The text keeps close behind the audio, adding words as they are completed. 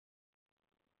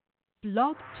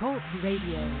Blog Talk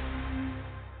Radio.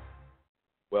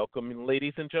 Welcome,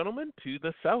 ladies and gentlemen, to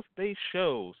the South Bay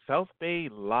Show, South Bay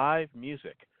Live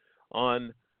Music,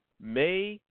 on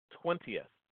May 20th,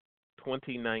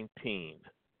 2019.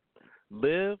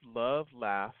 Live, love,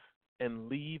 laugh, and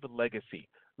leave a legacy.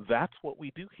 That's what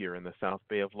we do here in the South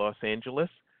Bay of Los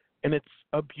Angeles, and it's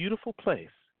a beautiful place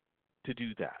to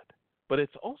do that. But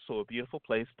it's also a beautiful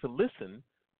place to listen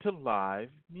to live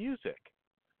music.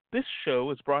 This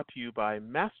show is brought to you by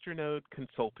Masternode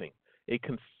Consulting, a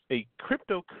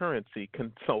cryptocurrency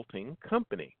consulting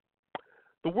company.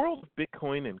 The world of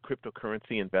Bitcoin and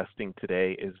cryptocurrency investing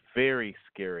today is very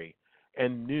scary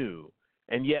and new,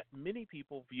 and yet many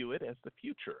people view it as the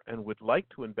future and would like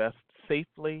to invest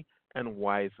safely and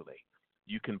wisely.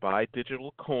 You can buy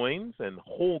digital coins and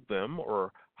hold them,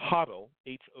 or HODL,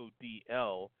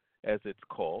 H-O-D-L, as it's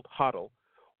called, HODL,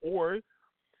 or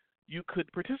you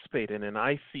could participate in an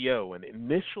ICO, an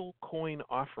initial coin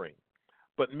offering.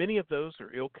 But many of those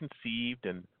are ill-conceived,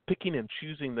 and picking and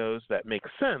choosing those that make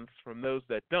sense from those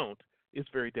that don't is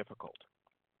very difficult.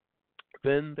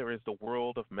 Then there is the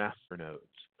world of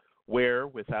masternodes, where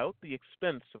without the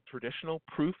expense of traditional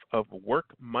proof of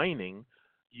work mining,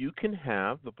 you can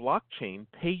have the blockchain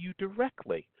pay you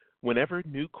directly whenever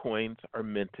new coins are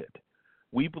minted.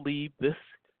 We believe this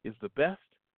is the best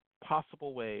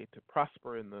possible way to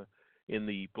prosper in the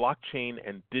blockchain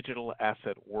and digital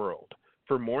asset world.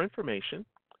 For more information,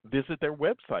 visit their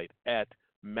website at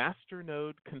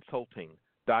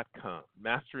masternodeconsulting.com.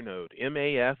 Masternode,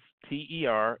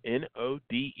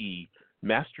 M-A-S-T-E-R-N-O-D-E,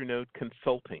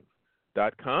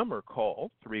 masternodeconsulting.com, or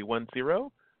call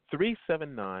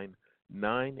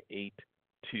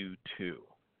 310-379-9822.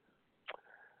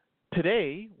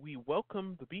 Today, we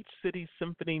welcome the Beach City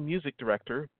Symphony music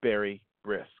director, Barry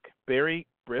Brisk. Barry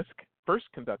Brisk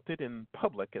first conducted in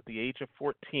public at the age of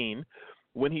 14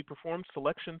 when he performed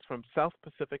selections from South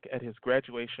Pacific at his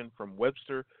graduation from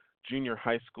Webster Junior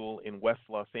High School in West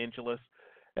Los Angeles.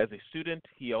 As a student,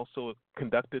 he also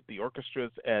conducted the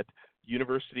orchestras at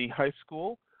University High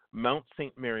School, Mount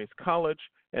St. Mary's College,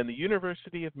 and the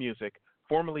University of Music,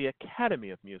 formerly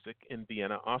Academy of Music, in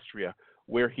Vienna, Austria,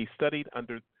 where he studied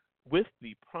with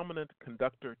the prominent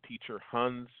conductor teacher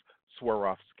Hans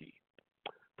Swarovski.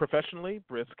 Professionally,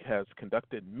 Brisk has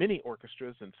conducted many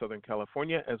orchestras in Southern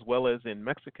California as well as in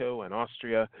Mexico and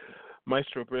Austria.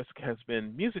 Maestro Brisk has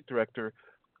been music director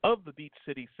of the Beach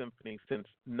City Symphony since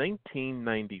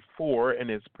 1994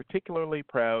 and is particularly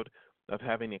proud of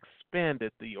having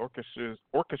expanded the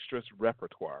orchestra's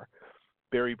repertoire.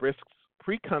 Barry Brisk's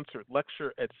pre-concert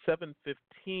lecture at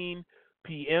 7:15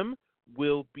 p.m.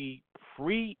 will be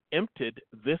preempted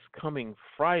this coming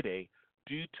Friday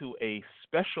due to a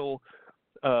special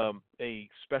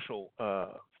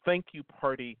thank you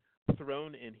party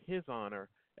thrown in his honor,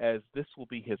 as this will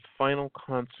be his final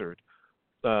concert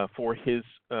for his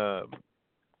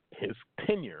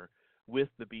tenure with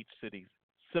the Beach City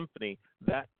Symphony.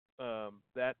 That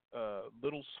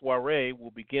little soiree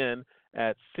will begin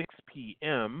at 6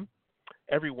 p.m.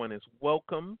 Everyone is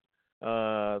welcome.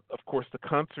 Of course, the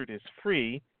concert is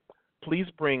free. Please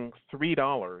bring three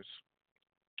 $1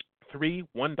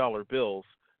 bills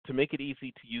to make it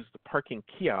easy to use the parking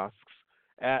kiosks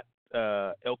at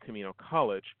El Camino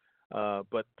College.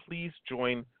 But please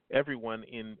join everyone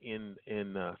in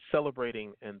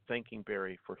celebrating and thanking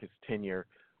Barry for his tenure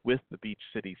with the Beach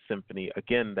City Symphony.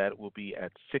 Again, that will be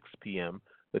at 6 p.m.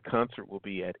 The concert will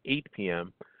be at 8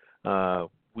 p.m.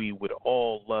 We would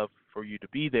all love for you to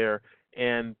be there.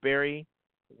 And Barry,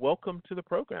 welcome to the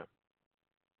program.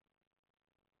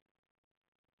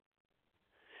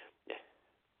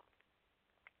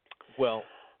 Well,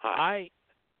 I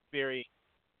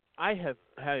have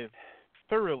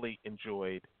thoroughly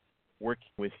enjoyed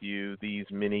working with you these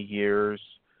many years.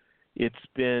 It's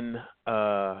been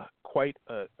quite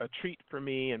a treat for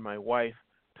me and my wife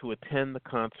to attend the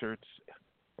concerts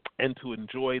and to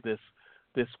enjoy this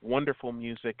wonderful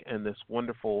music and this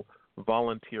wonderful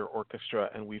volunteer orchestra.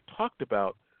 And we've talked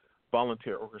about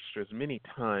volunteer orchestras many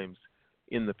times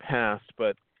in the past,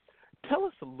 but tell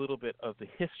us a little bit of the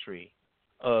history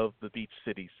of the Beach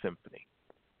City Symphony.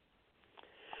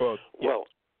 It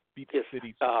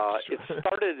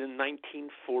started in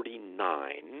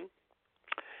 1949,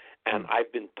 and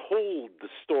I've been told the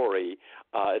story.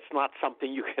 It's not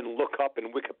something you can look up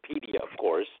in Wikipedia, of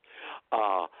course,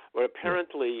 but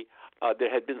apparently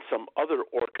there had been some other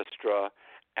orchestra,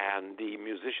 and the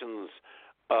musicians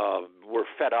were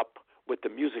fed up with the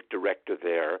music director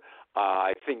there.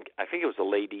 I think it was a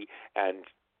lady, and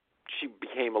she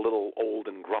became a little old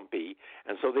and grumpy,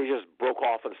 and so they just broke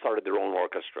off and started their own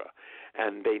orchestra,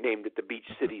 and they named it the Beach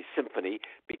City Symphony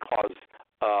because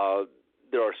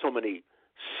there are so many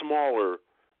smaller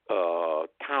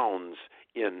towns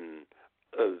in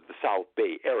the South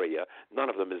Bay area. None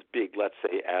of them as big, let's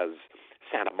say, as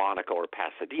Santa Monica or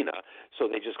Pasadena, so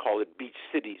they just called it Beach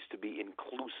Cities to be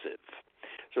inclusive.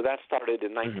 So that started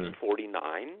in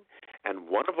 1949, and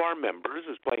one of our members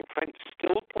was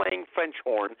still playing French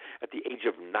horn at the age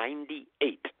of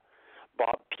 98.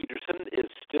 Bob Peterson is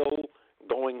still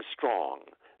going strong.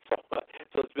 So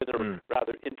it's been a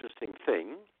rather interesting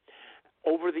thing.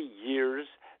 Over the years,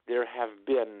 there have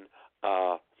been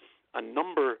a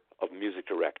number of music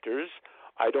directors.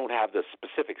 I don't have the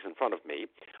specifics in front of me.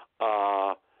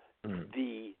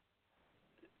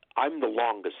 I'm the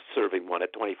longest serving one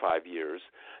at 25 years.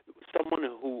 Someone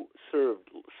who served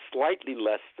slightly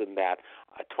less than that,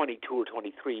 22 or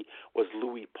 23, was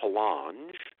Louis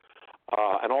Palange,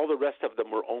 and all the rest of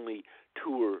them were only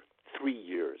 2 or 3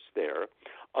 years there.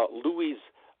 Louis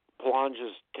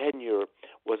Palange's tenure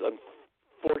was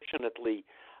unfortunately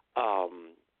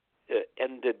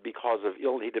ended because of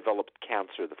he developed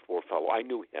cancer, the poor fellow. I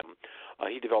knew him.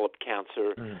 He developed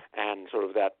cancer, and sort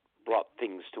of that brought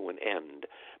things to an end.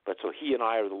 But so he and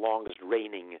I are the longest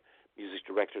reigning music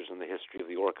directors in the history of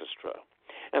the orchestra.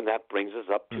 And that brings us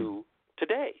up to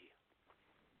today.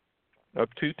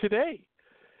 Up to today.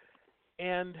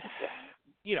 And,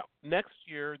 next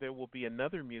year there will be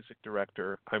another music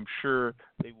director. I'm sure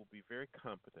they will be very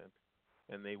competent.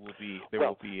 And they will be.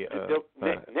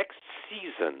 Next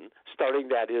season, starting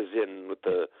that is in with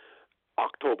the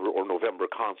October or November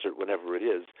concert, whenever it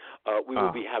is, we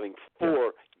will be having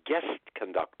 4 guest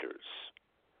conductors.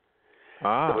 There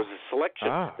was a selection.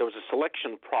 There was a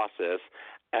selection process,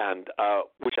 and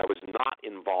which I was not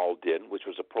involved in, which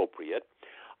was appropriate.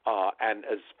 And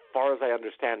as far as I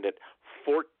understand it,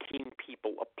 14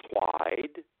 people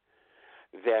applied.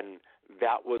 Then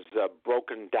that was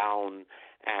broken down,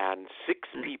 and 6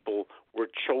 people were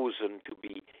chosen to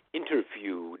be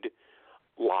interviewed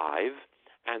live,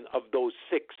 and of those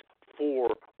 6, 4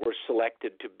 were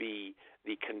selected to be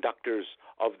the conductors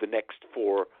of the next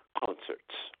 4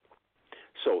 concerts.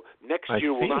 So next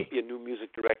year will not be a new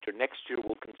music director. Next year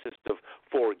will consist of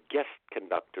 4 guest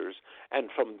conductors,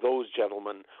 and from those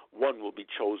gentlemen, one will be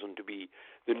chosen to be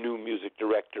the new music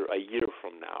director a year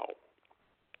from now.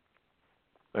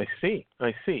 I see.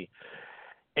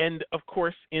 And of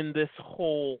course, in this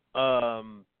whole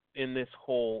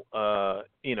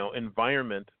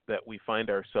environment that we find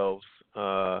ourselves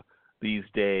these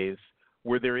days,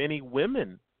 were there any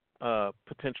women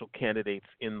potential candidates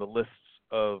in the lists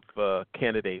of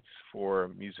candidates for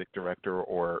music director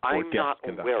or I'm guest not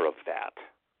conductor? Aware of that.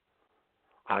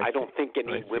 I don't think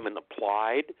any women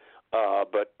applied,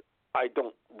 but I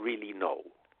don't really know.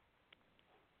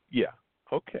 Yeah.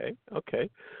 Okay.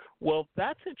 Well,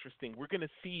 that's interesting. We're going to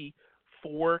see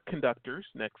 4 conductors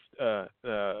next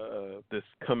this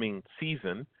coming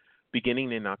season,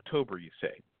 beginning in October, you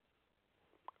say?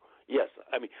 Yes.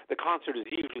 I mean, the concert is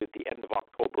usually at the end of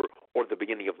October or the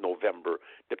beginning of November,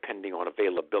 depending on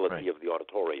availability of the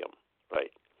auditorium.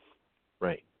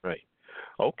 Right.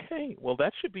 Okay. Well,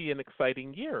 that should be an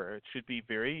exciting year. It should be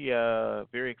very,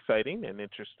 very exciting and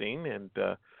interesting, and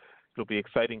it'll be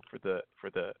exciting for the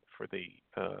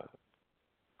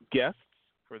guests,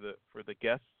 for the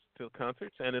guests to the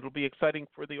concerts, and it'll be exciting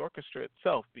for the orchestra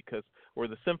itself or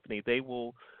the symphony. They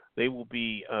will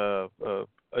be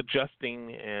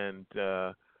adjusting and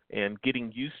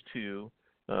getting used to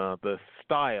the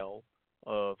style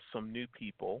of some new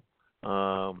people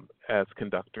as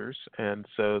conductors, and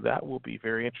so that will be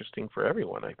very interesting for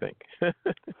everyone, I think.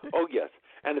 Oh yes,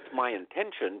 and it's my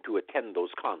intention to attend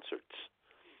those concerts.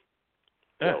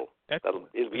 So it'll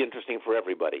be interesting for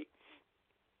everybody.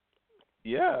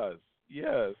 Yes.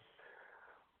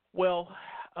 Well,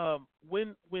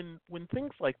 when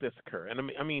things like this occur,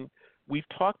 and I mean, we've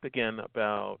talked again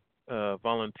about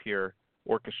volunteer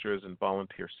orchestras and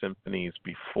volunteer symphonies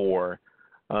before.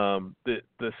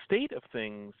 The state of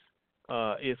things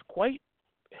is quite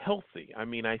healthy. I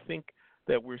mean, I think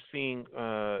that we're seeing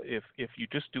if you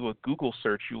just do a Google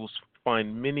search, you will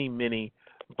find many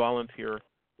volunteer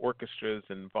orchestras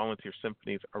and volunteer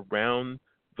symphonies around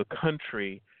the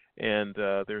country, and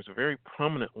there's a very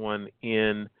prominent one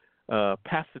in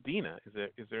Pasadena.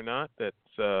 Is there not? That's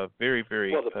very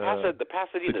well. The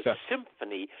Pasadena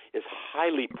Symphony is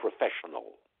highly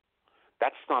professional.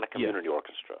 That's not a community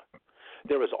orchestra.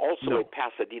 There is also a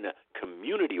Pasadena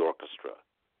Community Orchestra,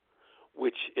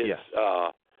 which is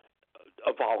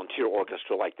a volunteer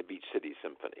orchestra like the Beach City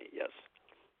Symphony. Yes.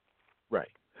 Right.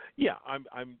 Yeah, I'm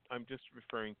just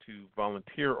referring to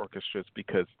volunteer orchestras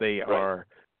because they Right. are.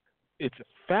 It's a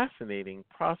fascinating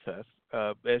process.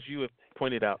 As you have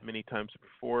pointed out many times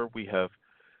before, we have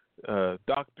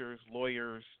doctors,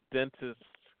 lawyers, dentists,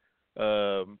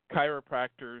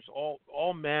 chiropractors,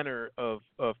 all manner of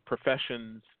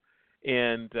professions,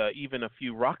 and even a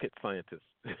few rocket scientists.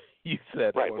 You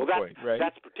said Right. at Well, one point, right?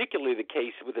 that's particularly the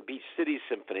case with the Beach City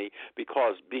Symphony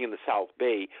because being in the South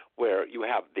Bay, where you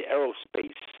have the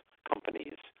aerospace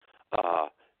companies,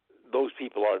 those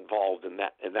people are involved in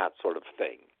that sort of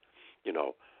thing, you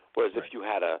know. Whereas Right. if you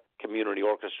had a community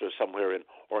orchestra somewhere in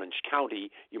Orange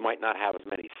County, you might not have as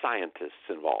many scientists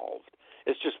involved.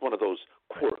 It's just one of those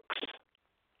quirks.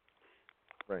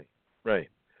 Right. Right.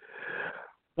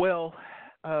 Well,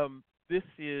 this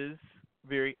is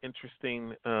very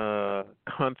interesting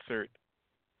concert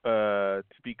to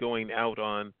be going out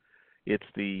on.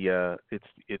 It's the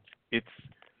it's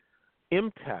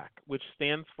MTAC, which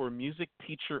stands for Music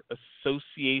Teacher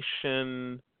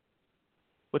Association.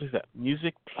 What is that?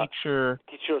 Music Teacher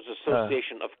Teachers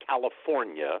Association of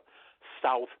California,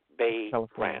 South Bay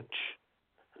California. Branch.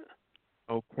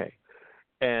 Okay,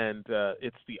 and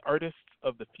it's the artists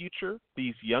of the future.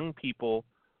 These young people,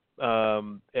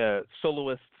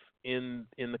 soloists in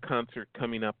the concert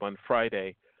coming up on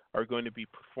Friday, are going to be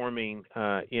performing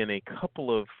in a couple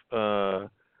of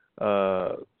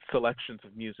selections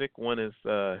of music. One is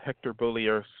Hector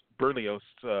Berlioz'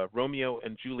 Romeo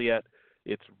and Juliet.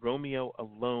 It's Romeo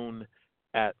alone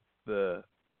at the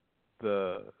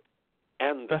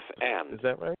And festival. Is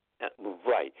that right?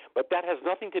 Right, but that has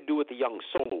nothing to do with the young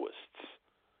soloists.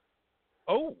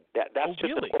 Oh, that's just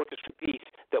really? an orchestra piece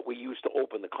that we use to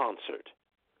open the concert.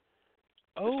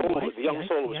 Oh, the young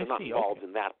soloists are not involved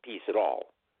in that piece at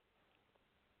all.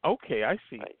 Okay, I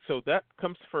see. Right. So that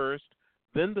comes first,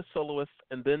 then the soloists,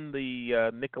 and then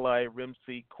the Nikolai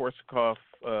Rimsky-Korsakov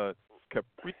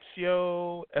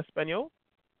Capriccio Español?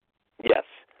 Yes,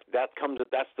 that's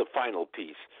the final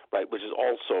piece, right, which is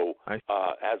also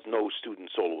has no student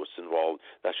soloists involved.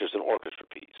 That's just an orchestra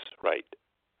piece, right?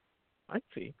 I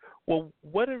see. Well,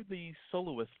 what are the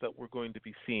soloists that we're going to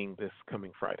be seeing this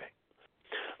coming Friday?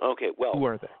 Okay, well, who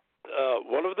are they?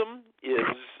 One of them is,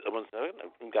 one second,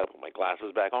 I've got to put my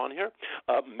glasses back on here,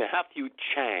 Matthew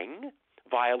Chang,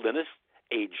 violinist,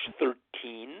 age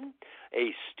 13,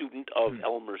 a student of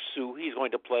Elmer Sue. He's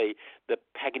going to play the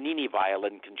Paganini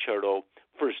Violin Concerto,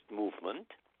 first movement.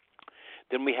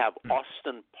 Then we have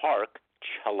Austin Park,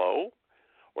 cello,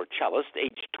 or cellist,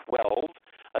 age 12,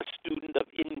 a student of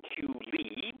In-Q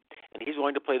Lee, and he's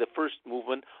going to play the first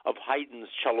movement of Haydn's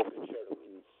Cello Concerto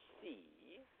in C.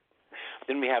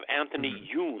 Then we have Anthony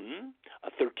Yoon,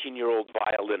 a 13-year-old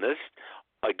violinist,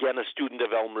 again a student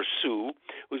of Elmer Sue,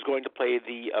 who's going to play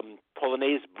the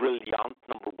Polonaise Brillante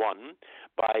No. 1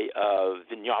 by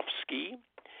Wieniawski.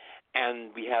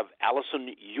 And we have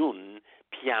Alison Yoon,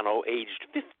 piano, aged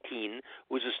 15,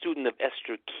 who's a student of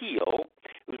Esther Kiel,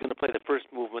 who's going to play the first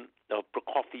movement of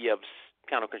Prokofiev's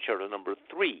Piano Concerto No.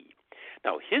 3.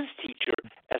 Now, his teacher,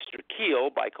 Esther Kiel,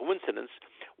 by coincidence,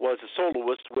 was a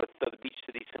soloist with the Beach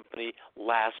City Symphony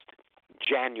last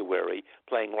January,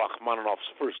 playing Rachmaninoff's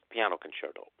first piano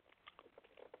concerto.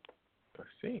 I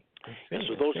see. And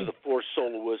so those are the four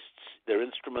soloists, their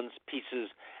instruments, pieces,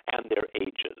 and their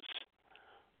ages.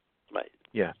 Right.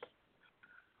 Yes.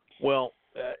 Well,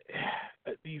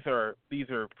 these are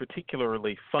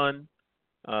particularly fun.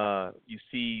 You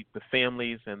see the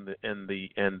families and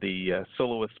the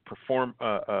soloist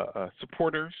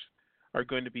supporters are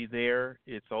going to be there.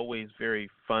 It's always very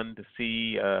fun to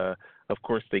see. Of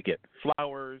course, they get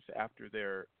flowers after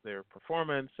their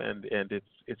performance, and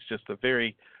it's just a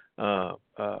very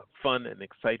fun and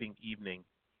exciting evening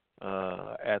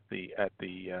at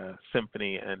the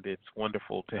symphony, and it's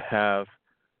wonderful to have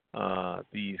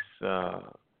these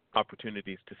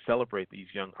opportunities to celebrate these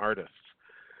young artists,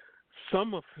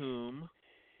 some of whom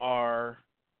are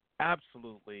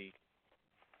absolutely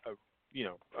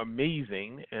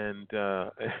amazing and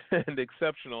and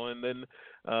exceptional, and then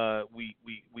we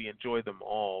enjoy them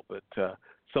all, but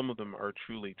some of them are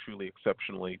truly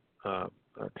exceptionally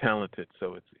talented.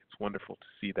 So it's wonderful to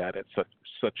see that at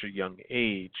such a young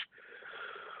age.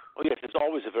 Oh yes, it's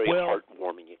always a very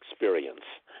heartwarming experience.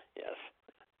 Yes.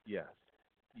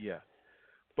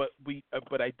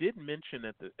 But I did mention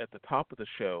at the top of the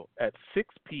show at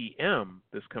 6 p.m.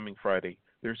 this coming Friday,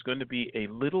 there's going to be a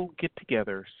little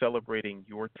get-together celebrating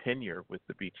your tenure with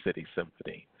the Beach City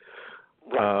Symphony.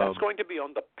 Right, that's going to be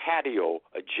on the patio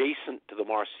adjacent to the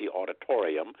Marcy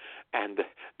Auditorium, and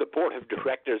the board of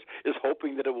directors is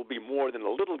hoping that it will be more than a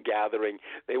little gathering.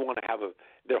 They're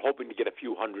hoping to get a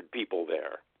few hundred people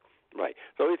there. Right.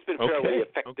 So it's been fairly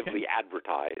effectively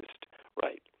advertised.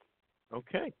 Right.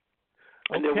 Okay.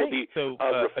 And there will be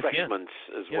refreshments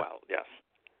again, as well. Yes.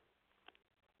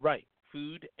 Right.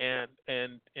 Food and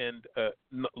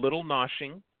little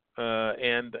noshing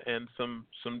and some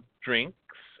drinks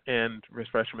and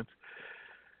refreshments.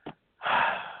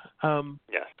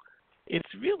 Yes.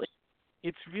 It's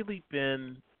really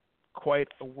been quite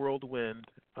a whirlwind.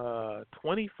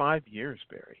 25 years,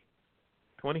 Barry.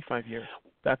 25 years.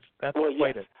 That's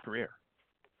quite a career.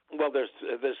 Well, there's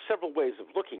several ways of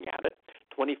looking at it.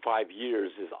 25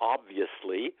 years is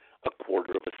obviously a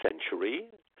quarter of a century,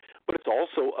 but it's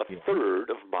also a third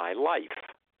of my life.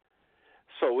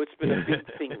 So it's been a big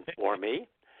thing for me,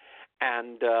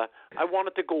 and I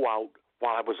wanted to go out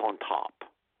while I was on top.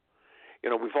 You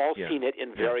know, we've all seen it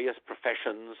in various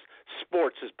professions.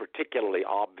 Sports is particularly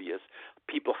obvious.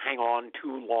 People hang on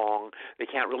too long. They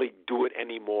can't really do it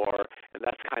anymore, and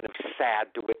that's kind of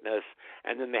sad to witness.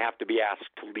 And then they have to be asked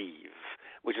to leave,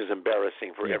 which is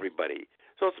embarrassing for everybody.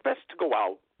 So it's best to go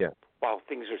out while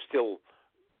things are still,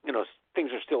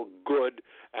 things are still good,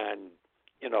 and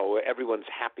everyone's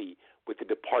happy with the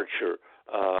departure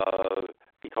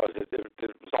because it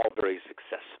was all very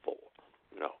successful.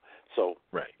 So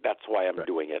that's why I'm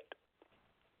doing it.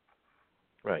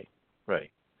 Right.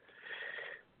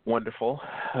 Wonderful.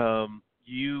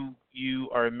 You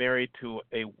are married to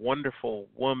a wonderful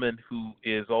woman who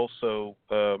is also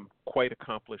quite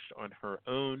accomplished on her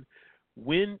own.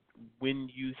 When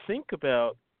you think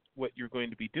about what you're going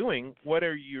to be doing,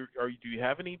 do you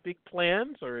have any big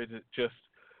plans, or is it just,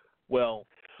 you're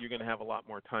going to have a lot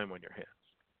more time on your hands?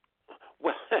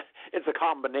 Well, it's a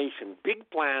combination. Big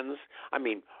plans,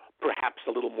 perhaps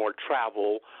a little more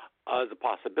travel is a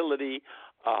possibility.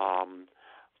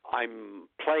 I'm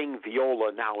playing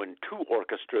viola now in 2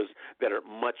 orchestras that are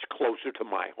much closer to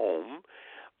my home,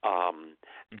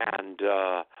 and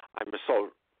I'm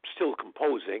still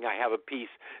composing. I have a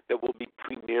piece that will be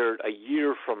premiered a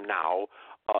year from now,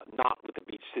 not with the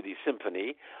Beach City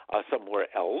Symphony, somewhere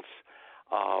else,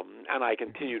 and I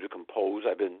continue to compose.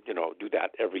 I've been, do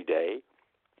that every day.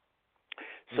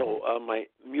 So my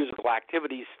musical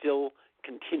activities still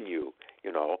continue,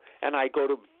 and I go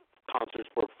to concerts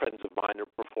where friends of mine are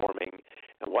performing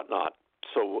and whatnot.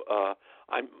 So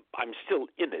I'm still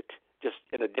in it, just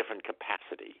in a different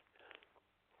capacity.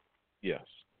 Yes.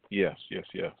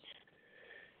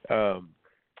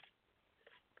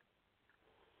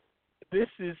 This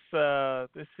is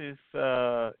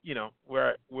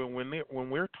when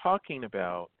we're talking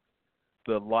about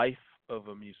the life of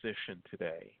a musician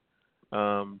today.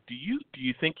 Do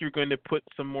you think you're going to put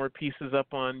some more pieces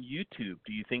up on YouTube?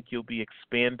 Do you think you'll be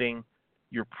expanding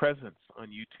your presence on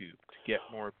YouTube to get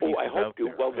more pieces out there? I hope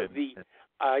to. Well,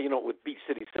 with Beach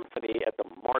City Symphony at the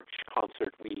March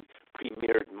concert, we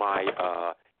premiered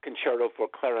my concerto for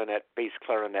clarinet, bass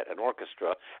clarinet, and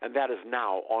orchestra, and that is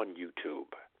now on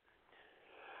YouTube.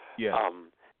 Yeah.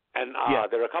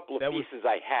 There are a couple of pieces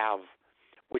I have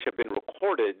which have been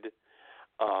recorded.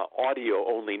 Audio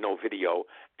only, no video,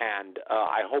 and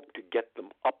I hope to get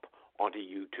them up onto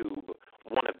YouTube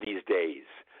one of these days.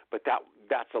 But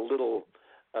that's a little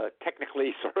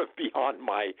technically sort of beyond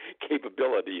my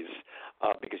capabilities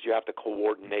because you have to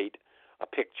coordinate a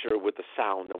picture with the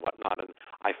sound and whatnot, and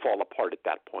I fall apart at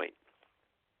that point.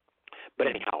 But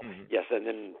anyhow, yes, and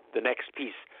then the next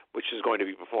piece, which is going to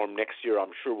be performed next year,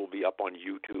 I'm sure will be up on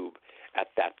YouTube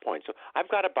at that point. So I've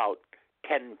got about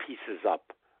 10 pieces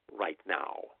up right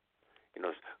now,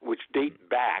 which date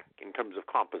back in terms of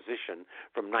composition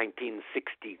from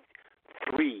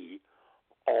 1963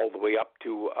 all the way up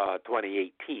to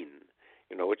 2018,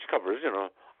 which covers,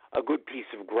 a good piece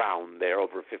of ground there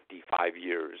over 55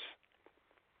 years.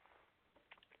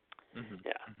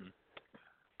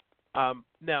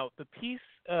 Now, the piece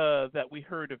that we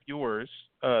heard of yours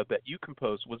that you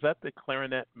composed, was that the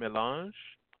clarinet mélange?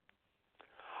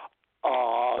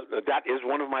 That is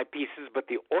one of my pieces, but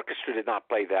the orchestra did not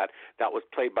play that. That was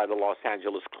played by the Los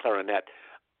Angeles Clarinet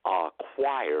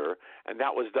Choir, and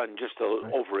that was done just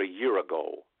over a year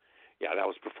ago. Yeah, that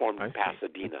was performed in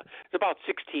Pasadena. It's about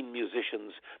 16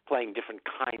 musicians playing different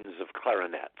kinds of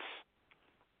clarinets.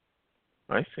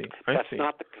 I see. That's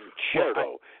not the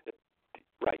concerto, that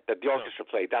the orchestra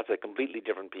played. That's a completely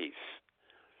different piece.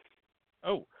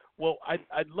 Oh, well,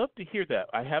 I'd love to hear that.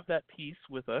 I have that piece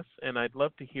with us, and I'd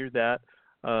love to hear that.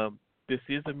 This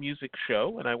is a music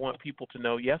show, and I want people to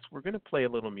know, yes, we're going to play a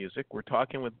little music. We're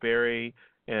talking with Barry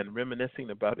and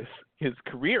reminiscing about his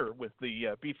career with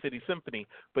the Beach City Symphony.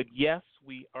 But, yes,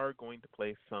 we are going to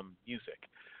play some music.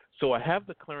 So I have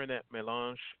the clarinet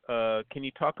mélange. Can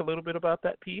you talk a little bit about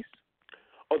that piece?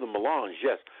 Oh, the melange,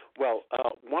 yes. Well,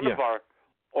 one of our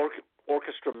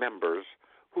orchestra members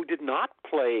who did not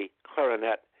play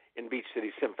clarinet in Beach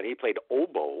City Symphony, he played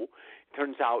oboe.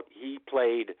 Turns out he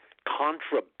played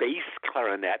contrabass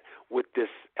clarinet with this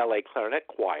LA Clarinet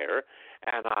Choir,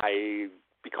 and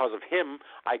because of him,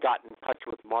 I got in touch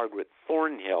with Margaret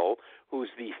Thornhill, who's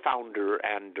the founder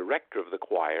and director of the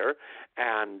choir,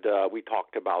 and we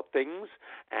talked about things,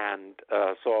 and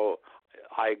so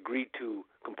I agreed to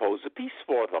compose a piece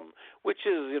for them, which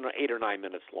is 8 or 9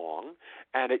 minutes long,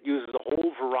 and it uses a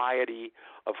whole variety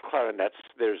of clarinets.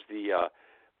 There's the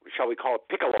shall we call it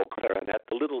piccolo clarinet,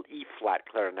 the little E-flat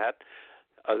clarinet,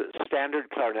 standard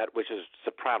clarinet, which is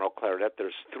soprano clarinet.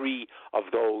 There's 3 of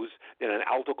those, then an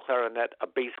alto clarinet, a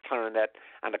bass clarinet,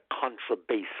 and a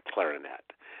contrabass clarinet.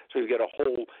 So you get a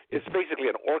whole, it's basically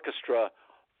an orchestra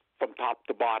from top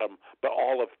to bottom, but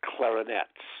all of clarinets.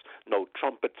 No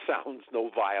trumpet sounds,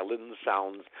 no violin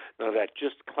sounds, none of that,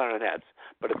 just clarinets.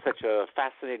 But it's such a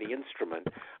fascinating instrument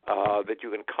that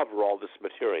you can cover all this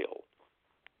material.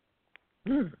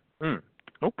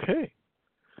 Okay.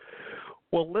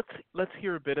 Well, let's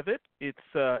hear a bit of it. It's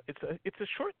a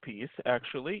short piece,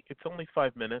 actually. It's only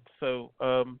 5 minutes, so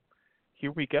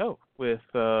here we go with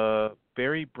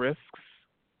Barry Brisk's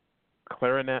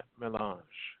Clarinet Melange.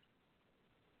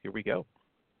 Here we go.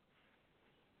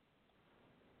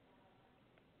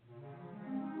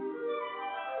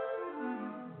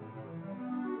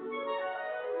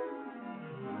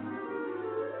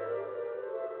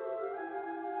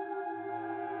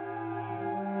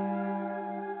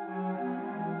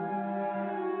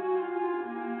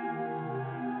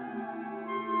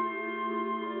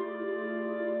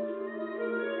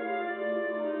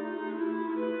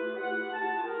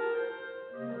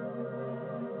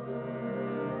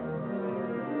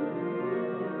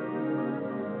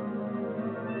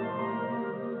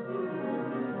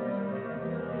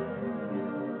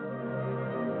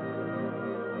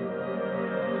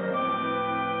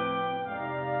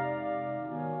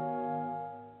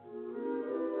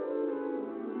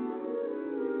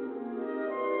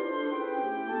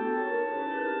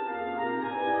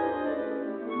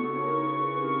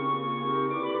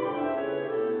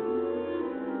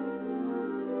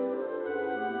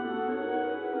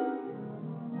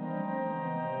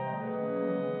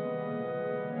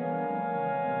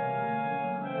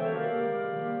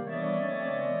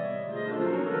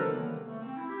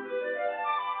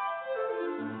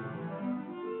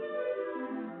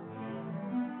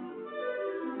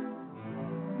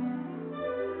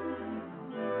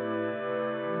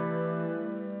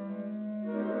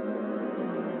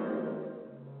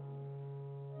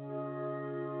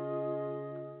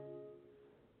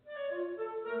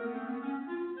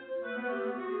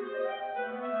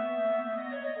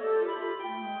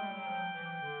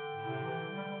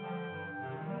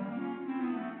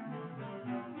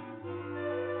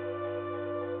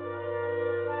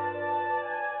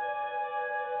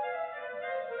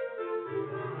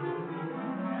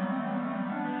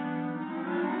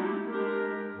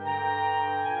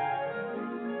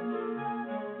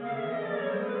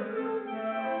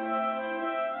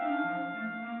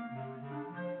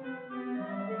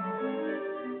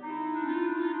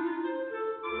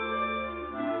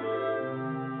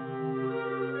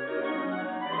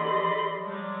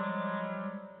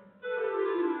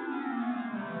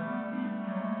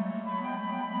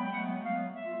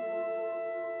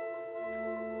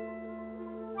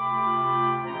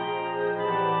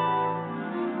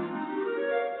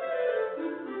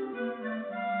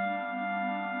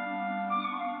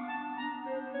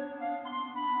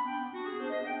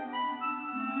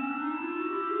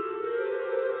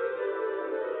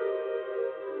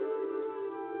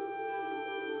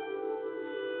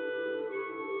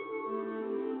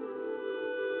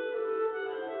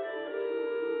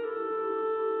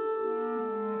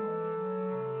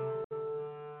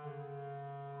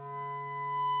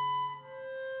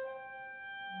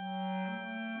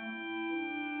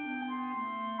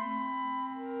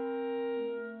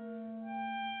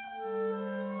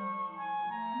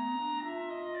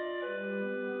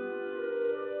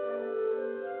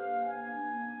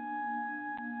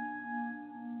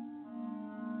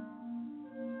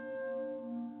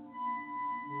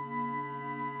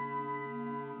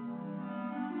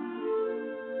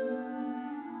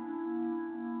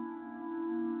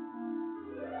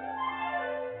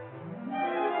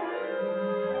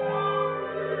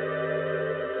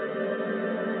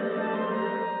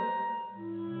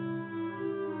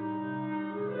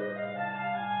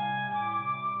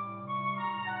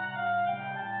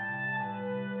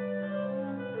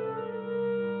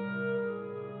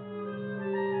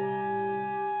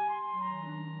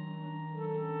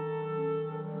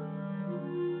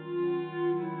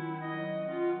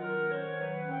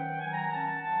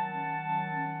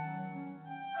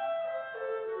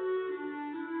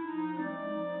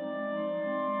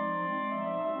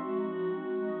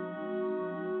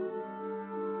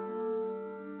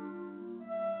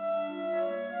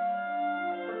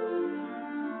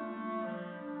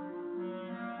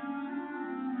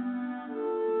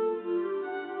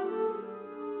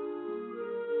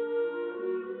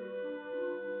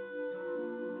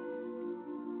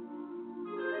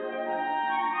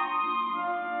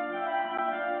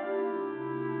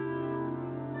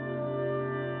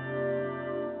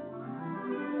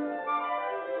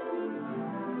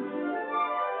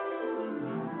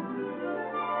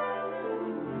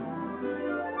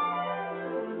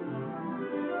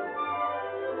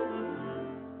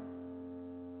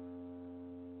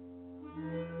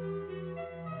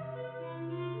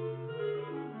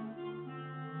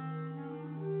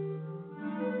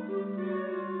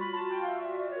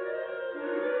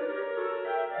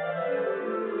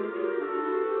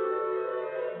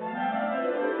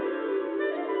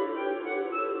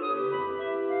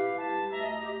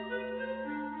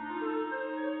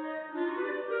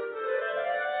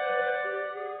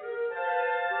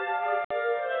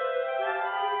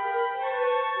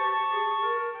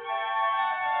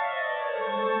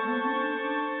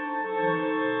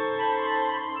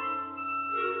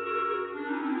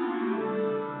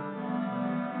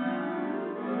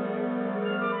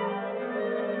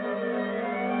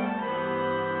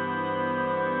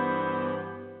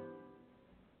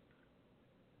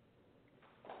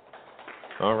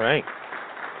 All right.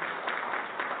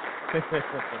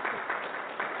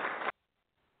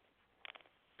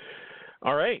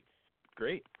 All right.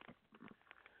 Great.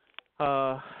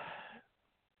 That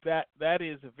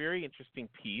is a very interesting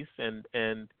piece, and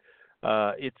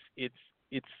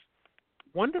it's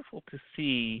wonderful to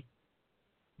see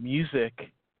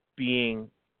music being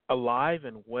alive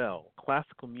and well,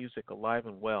 classical music alive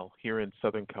and well here in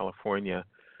Southern California.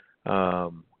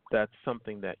 That's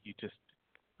something that you just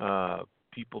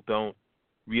people don't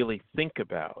really think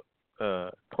about.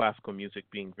 Classical music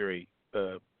being very,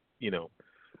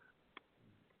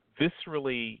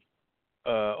 viscerally.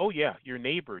 Oh yeah, your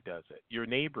neighbor does it. Your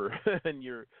neighbor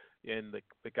and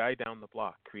the guy down the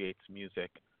block creates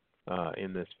music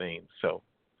in this vein. So,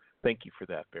 thank you for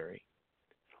that, Barry.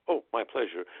 Oh, my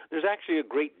pleasure. There's actually a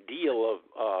great deal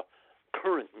of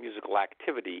current musical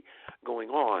activity going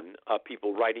on.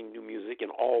 People writing new music in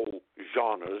all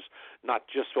genres, not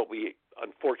just what we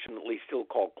unfortunately still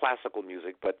call classical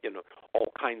music, but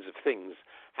all kinds of things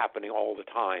happening all the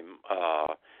time.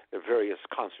 There are various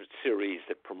concert series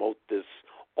that promote this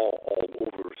all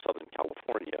over Southern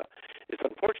California. It's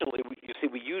unfortunately, we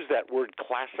use that word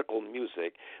classical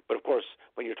music, but of course,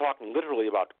 when you're talking literally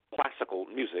about classical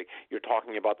music, you're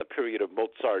talking about the period of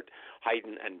Mozart,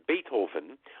 Haydn, and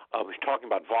Beethoven. We're talking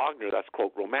about Wagner, that's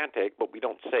quote romantic, but we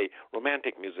don't say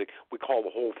romantic music. We call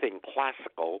the whole thing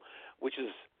classical, which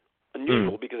is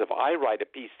unusual because if I write a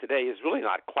piece today, it's really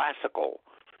not classical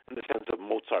in the sense of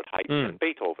Mozart, Haydn, and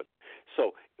Beethoven.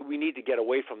 So we need to get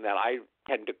away from that. I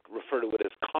tend to refer to it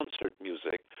as concert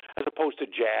music as opposed to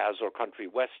jazz or country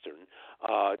western.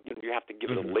 You have to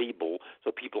give it a label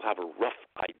so people have a rough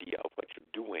idea of what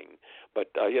you're doing.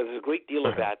 But, there's a great deal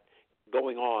of that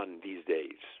going on these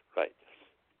days, right?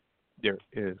 There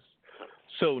is.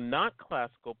 So not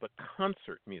classical, but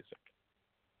concert music.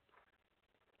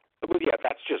 Well, yeah,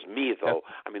 that's just me, though.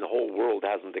 I mean, the whole world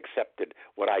hasn't accepted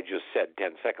what I just said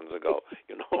 10 seconds ago,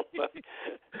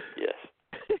 Yes.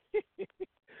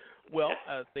 Well,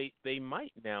 they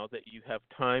might now that you have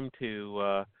time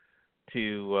to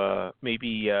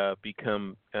maybe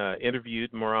become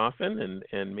interviewed more often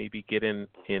and maybe get in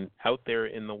out there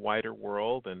in the wider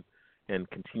world and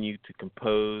continue to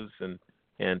compose and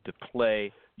to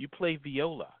play. You play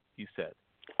viola, you said.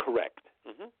 Correct.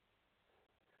 Mm-hmm.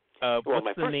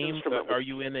 What's the name? Are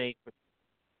you in a?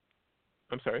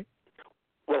 I'm sorry.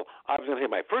 Well, I was going to say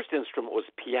my first instrument was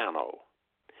piano.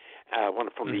 One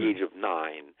from the age of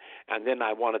 9, and then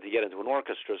I wanted to get into an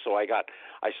orchestra, so I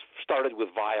started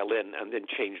with violin and then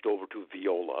changed over to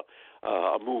viola,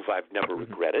 a move I've never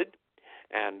regretted.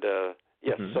 And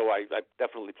yes, so I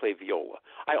definitely play viola.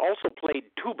 I also played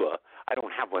tuba. I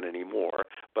don't have one anymore,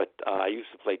 but I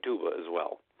used to play tuba as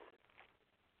well.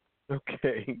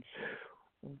 Okay.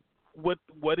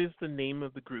 What is the name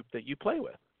of the group that you play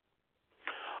with?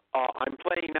 I'm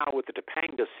playing now with the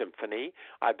Topanga Symphony.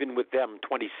 I've been with them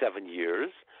 27 years,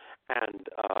 and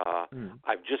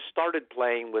I've just started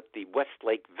playing with the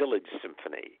Westlake Village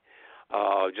Symphony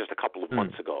just a couple of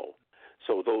months ago.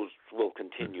 So those will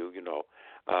continue,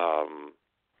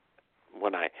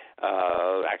 when I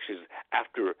actually,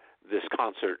 after this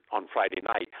concert on Friday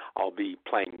night, I'll be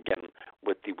playing again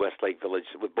with the Westlake Village,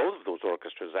 with both of those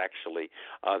orchestras, actually.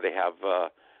 They have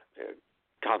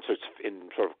concerts in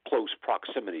sort of close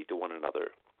proximity to one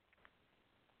another.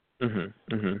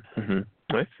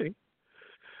 I see.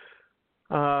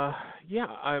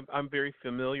 I'm very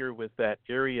familiar with that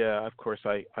area. Of course,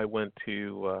 I went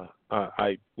to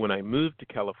when I moved to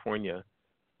California,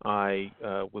 I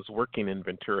was working in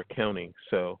Ventura County,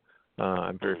 so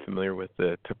I'm very familiar with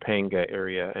the Topanga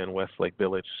area and Westlake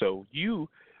Village. So you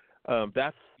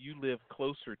live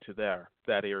closer to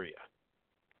that area.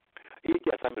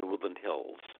 Yes, I'm in Woodland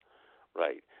Hills,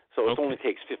 right. So it only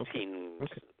takes 15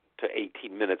 to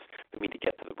 18 minutes for me to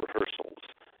get to the rehearsals,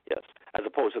 yes, as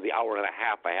opposed to the hour and a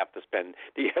half I have to spend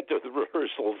to get to the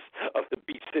rehearsals of the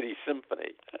Beach City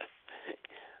Symphony.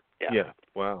 Yeah.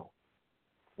 Wow.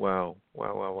 Yeah,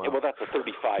 well, that's a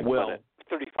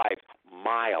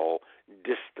 35-mile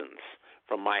distance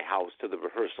from my house to the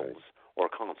rehearsals or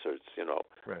concerts,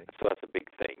 Right. So that's a big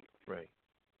thing. Right.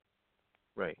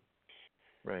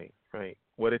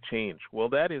 What a change. Well,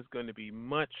 that is going to be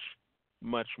much,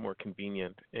 much more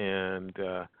convenient. And,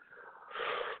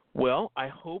 I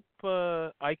hope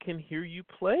I can hear you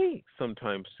play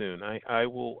sometime soon. I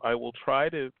will try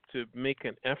to make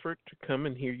an effort to come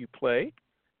and hear you play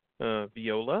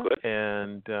viola. Good.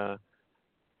 And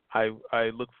I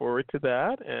look forward to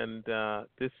that. And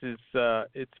this is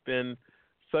it's been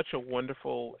such a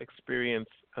wonderful experience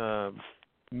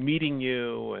meeting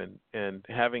you and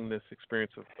having this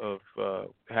experience of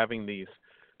having these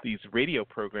these radio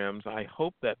programs, I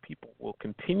hope that people will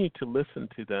continue to listen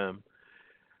to them.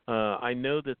 I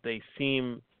know that they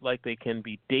seem like they can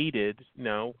be dated.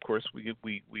 Now, of course, we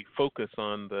focus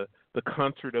on the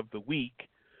concert of the week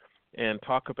and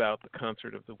talk about the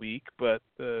concert of the week, but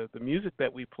the music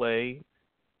that we play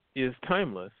is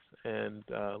timeless and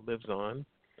lives on.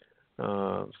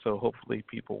 So hopefully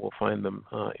people will find them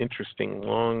interesting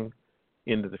long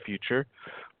into the future.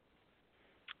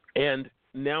 And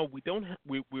now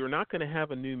we're not going to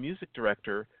have a new music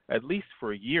director at least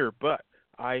for a year, but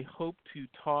I hope to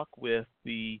talk with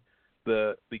the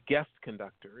guest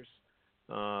conductors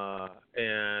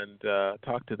and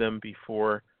talk to them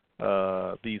before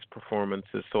these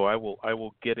performances. So I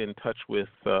will get in touch with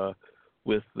the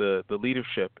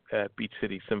leadership at Beach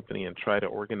City Symphony and try to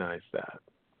organize that.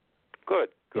 Good.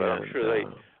 And,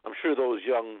 I'm sure those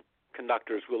young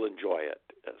conductors will enjoy it.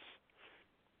 Yes.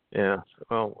 Yeah.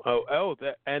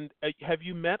 And have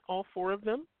you met all four of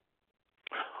them?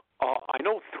 I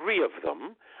know three of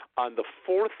them. On the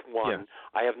fourth one,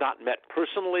 I have not met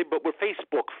personally, but we're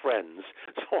Facebook friends,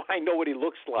 so I know what he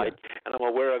looks like, and I'm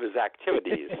aware of his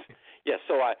activities. Yes,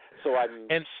 so I'm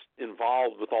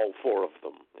involved with all four of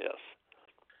them. Yes.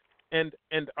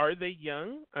 And are they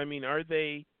young? I mean, are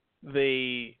they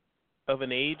of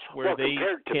an age where they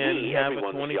can have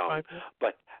a 25?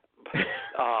 But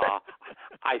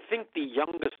I think the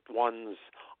youngest ones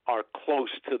are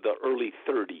close to the early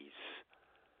 30s.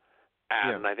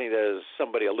 And I think there's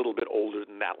somebody a little bit older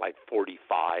than that, like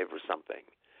 45 or something.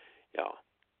 Yeah.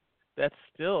 That's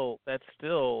still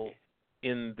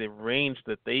in the range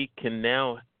that they can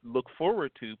now look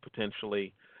forward to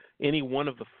potentially. Any one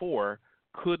of the four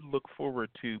could look forward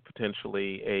to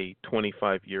potentially a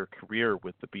 25-year career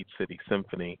with the Beach City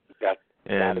Symphony. That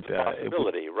is a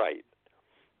possibility, right.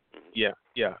 Yeah.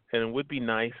 And it would be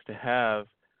nice to have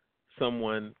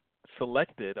someone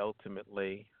selected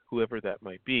ultimately, whoever that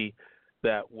might be,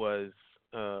 that was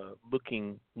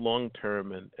looking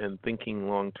long-term and thinking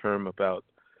long-term about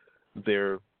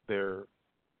their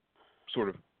sort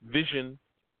of vision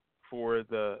for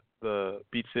the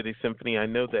Beach City Symphony. I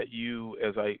know that you,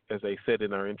 as I said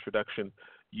in our introduction,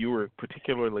 you were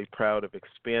particularly proud of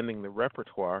expanding the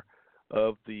repertoire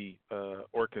of the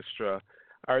orchestra.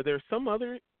 Are there some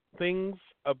other things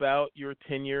about your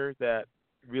tenure that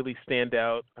really stand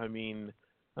out? I mean,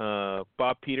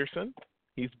 Bob Peterson,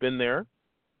 he's been there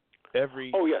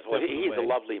every Oh, yes. Well, step of the he's way. a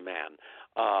lovely man.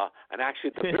 And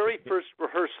actually, the very first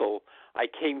rehearsal I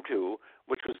came to,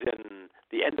 which was in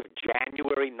the end of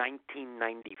January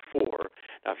 1994.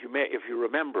 Now, if you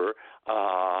remember,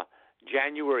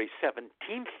 January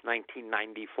 17th,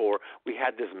 1994, we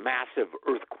had this massive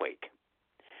earthquake.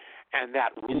 And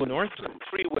that ruined some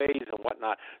freeways and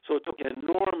whatnot. So it took an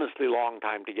enormously long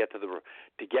time to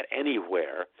get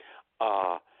anywhere.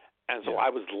 And so I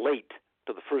was late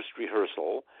to the first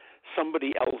rehearsal.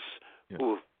 Somebody else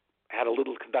who had a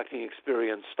little conducting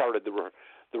experience started the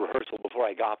rehearsal before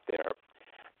I got there.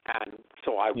 And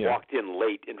so I walked in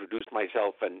late, introduced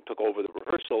myself, and took over the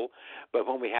rehearsal. But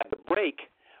when we had the break,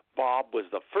 Bob was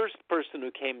the first person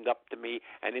who came up to me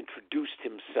and introduced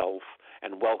himself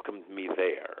and welcomed me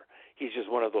there. He's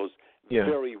just one of those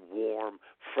very warm,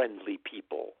 friendly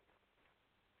people.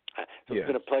 So it's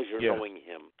been a pleasure knowing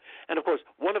him. And, of course,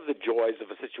 one of the joys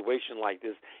of a situation like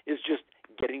this is just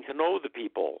getting to know the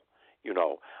people, you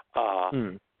know.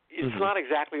 It's not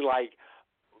exactly like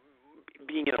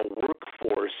being in a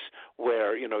workforce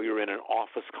where, you know, you're in an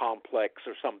office complex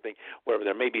or something where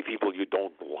there may be people you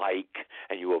don't like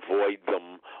and you avoid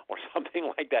them or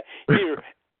something like that. Here,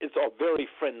 it's a very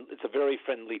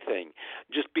friendly thing.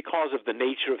 Just because of the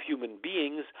nature of human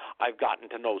beings, I've gotten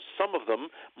to know some of them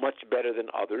much better than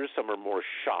others. Some are more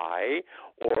shy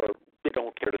or they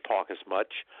don't care to talk as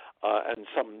much, and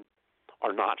some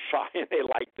are not shy and they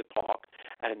like to talk.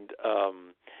 And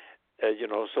you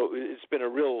know, so it's been a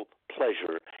real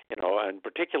pleasure, you know, and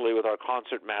particularly with our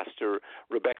concertmaster,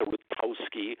 Rebecca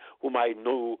Rutkowski, whom I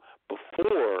knew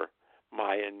before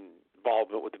my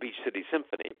involvement with the Beach City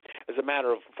Symphony. As a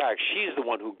matter of fact, she's the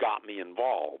one who got me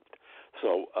involved.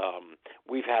 So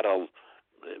we've had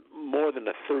more than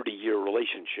a 30-year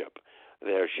relationship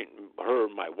there, her,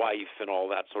 my wife, and all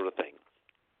that sort of thing.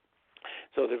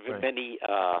 So there have been many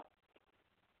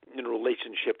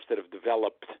relationships that have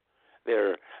developed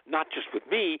there, not just with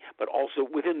me, but also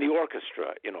within the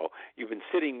orchestra. You know, you've been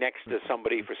sitting next to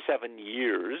somebody for 7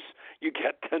 years, you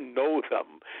get to know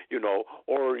them, you know,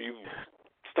 or you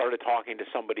started talking to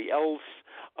somebody else,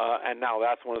 and now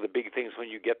that's one of the big things when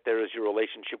you get there is your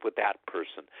relationship with that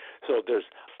person. So there's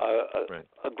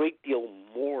a great deal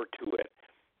more to it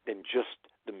than just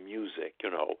the music,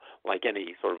 like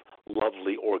any sort of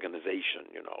lovely organization,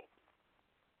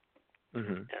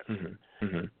 Yes.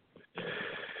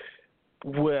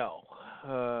 Well,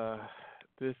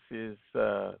 this is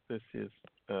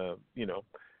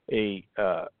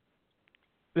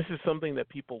this is something that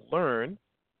people learn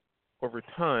over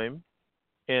time.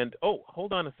 And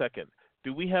hold on a second.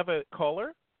 Do we have a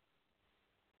caller?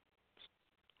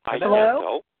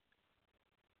 Hello?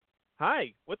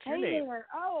 Hi, what's your name? There.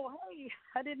 Oh, hey.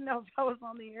 I didn't know if I was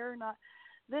on the air or not.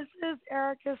 This is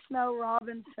Erica Snow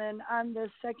Robinson. I'm the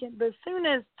second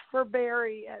bassoonist for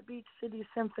Barry at Beach City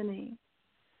Symphony.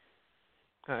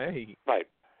 Hi. Right.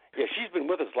 Yeah, she's been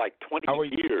with us like 20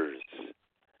 years.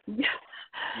 Yes.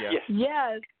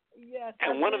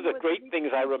 And one of the great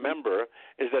things I remember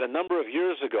is that a number of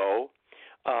years ago,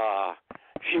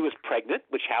 she was pregnant,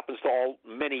 which happens to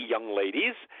many young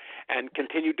ladies, and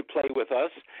continued to play with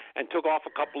us, and took off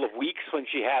a couple of weeks when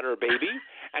she had her baby,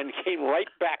 and came right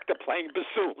back to playing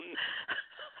bassoon.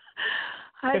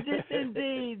 I did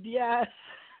indeed, yes.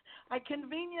 I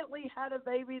conveniently had a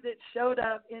baby that showed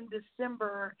up in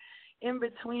December in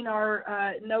between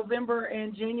our November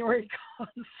and January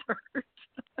concert.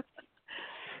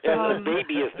 And the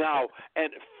baby is now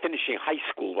finishing high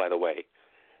school, by the way.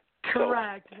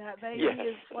 Correct. So, that baby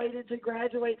is slated to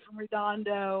graduate from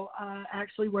Redondo,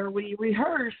 actually where we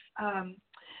rehearse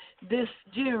this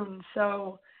June.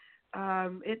 So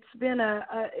it's been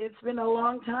a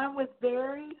long time with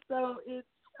Barry, so it's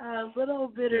a little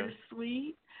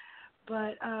bittersweet.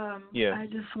 But I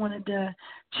just wanted to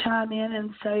chime in and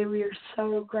say we are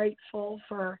so grateful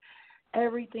for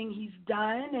everything he's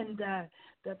done and the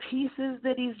pieces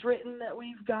that he's written that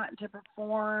we've gotten to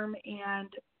perform. And,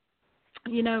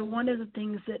 one of the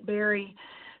things that Barry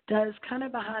does kind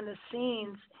of behind the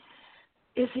scenes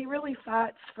is he really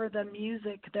fights for the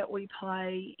music that we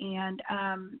play. And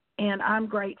I'm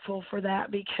grateful for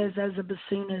that because as a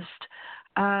bassoonist,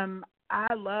 I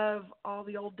love all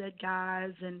the old dead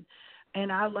guys and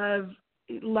I love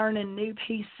learning new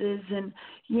pieces. And,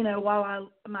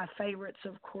 while my favorites,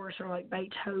 of course, are like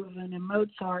Beethoven and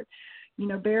Mozart,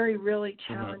 Barry really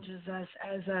challenges us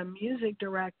as a music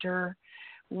director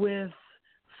with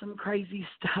some crazy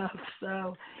stuff.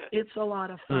 So it's a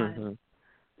lot of fun. Mm-hmm.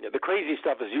 Yeah, the crazy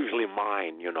stuff is usually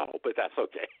mine, but that's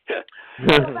okay.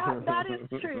 Well, that is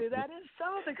true. That is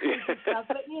some of the crazy stuff.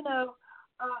 But,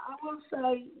 I will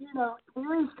say,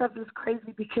 Barry's stuff is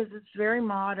crazy because it's very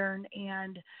modern.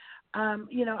 And,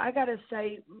 I got to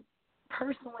say,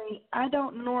 personally, I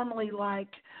don't normally like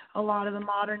a lot of the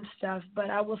modern stuff, but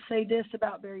I will say this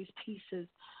about Barry's pieces.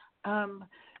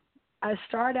 I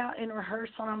start out in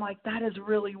rehearsal, and I'm like, that is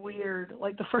really weird,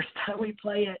 like the first time we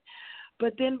play it.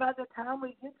 But then by the time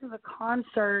we get to the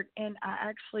concert and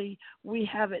we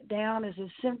have it down as a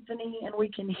symphony and we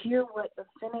can hear what the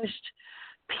finished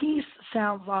piece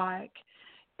sounds like,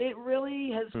 it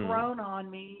really has grown on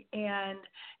me, and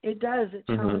it does. It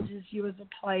challenges you as a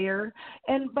player.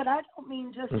 But I don't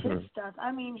mean just his stuff.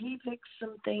 I mean, he picks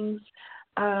some things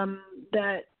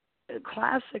that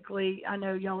classically, I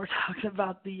know y'all were talking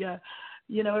about the,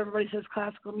 everybody says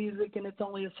classical music and it's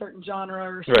only a certain genre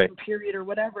or a certain period or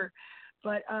whatever.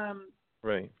 But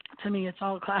to me, it's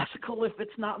all classical if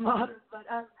it's not modern. But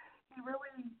he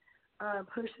really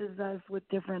pushes us with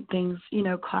different things,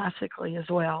 classically as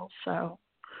well. So.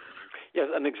 Yes,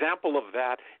 an example of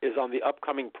that is on the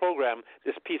upcoming program,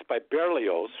 this piece by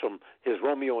Berlioz from his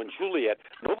Romeo and Juliet.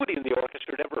 Nobody in the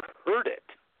orchestra had ever heard it,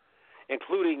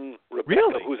 including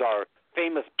Rebecca, who's our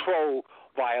famous pro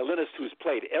violinist who's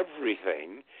played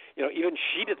everything. Even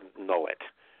she didn't know it.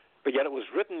 But yet it was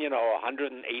written,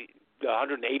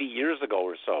 180 years ago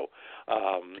or so,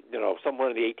 somewhere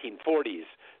in the 1840s.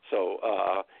 So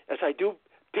as I do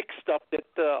pick stuff that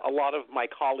a lot of my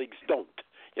colleagues don't.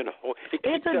 It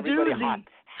keeps everybody hot.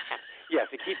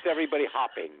 Yes, it keeps everybody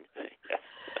hopping.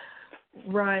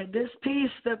 Right. This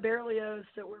piece, the Berlioz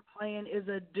that we're playing, is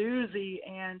a doozy,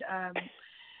 and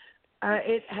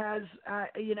it has,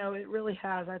 it really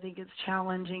has. I think it's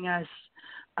challenging us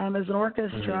as an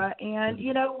orchestra. And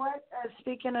you know what?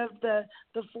 Speaking of the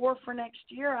four for next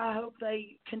year, I hope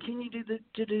they continue to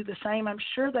do the same. I'm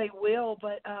sure they will,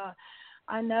 but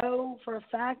I know for a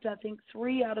fact, I think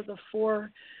 3 out of the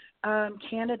 4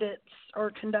 candidates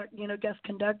or guest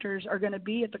conductors are going to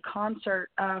be at the concert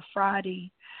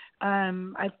Friday.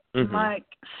 I think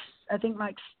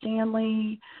Mike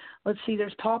Stanley. Let's see.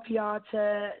 There's Paul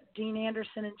Piazza, Dean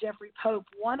Anderson, and Jeffrey Pope.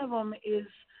 One of them is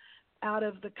out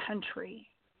of the country.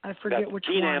 I forget which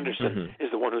Dean one. Anderson is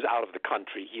the one who's out of the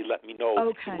country. He let me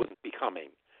know he wouldn't be coming.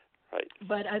 Right.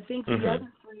 But I think the other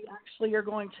 3 actually are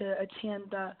going to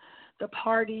attend the the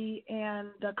party and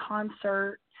the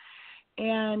concert.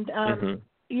 And,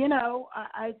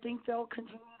 I think they'll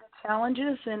continue to challenge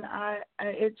us, and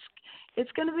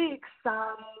it's going to be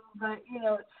exciting, but,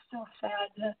 it's still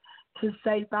sad to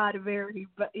say bye to Barry,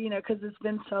 but, because it's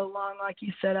been so long. Like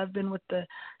you said, I've been with the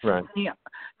Symphony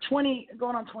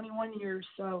going on 21 years,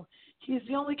 so he's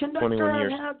the only conductor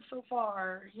I've had so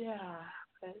far. Yeah.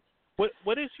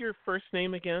 What is your first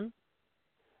name again?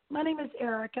 My name is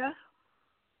Erica.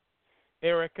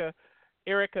 Erica,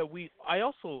 I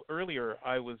also earlier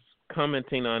I was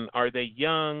commenting on, are they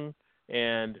young,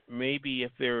 and maybe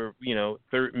if they're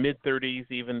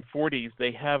mid-30s, even 40s,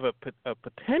 they have a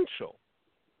potential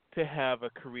to have a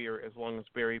career as long as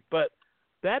Barry, but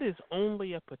that is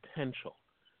only a potential.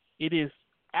 It is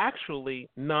actually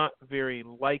not very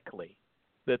likely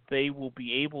that they will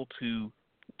be able to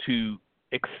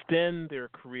extend their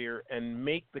career and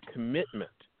make the commitment,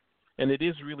 and it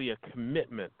is really a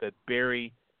commitment that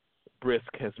Barry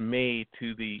Brisk has made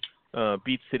to the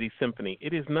Beach City Symphony.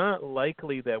 It is not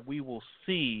likely that we will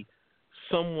see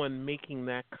someone making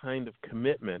that kind of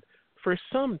commitment for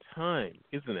some time,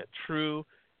 isn't it true?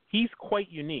 He's quite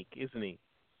unique, isn't he?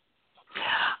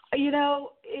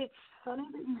 It's funny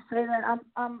that you say that.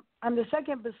 I'm the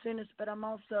second bassoonist, but I'm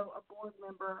also a board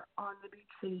member on the Beach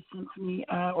City Symphony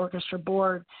Orchestra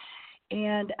board,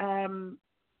 and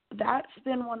that's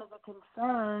been one of the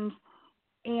concerns.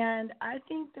 And I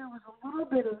think there was a little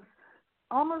bit of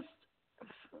almost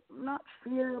not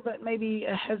fear, but maybe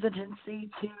a hesitancy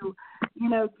to,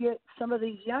 get some of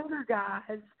these younger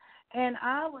guys. And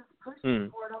I was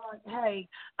pushing for it. I'm like, hey,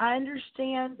 I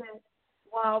understand that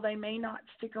while they may not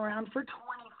stick around for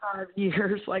 25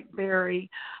 years like Barry,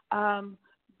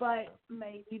 but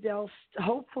maybe they'll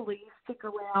hopefully stick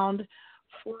around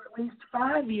for at least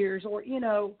 5 years, or,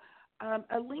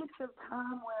 a length of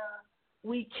time where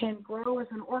we can grow as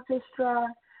an orchestra,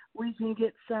 we can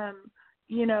get some,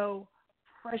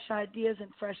 fresh ideas and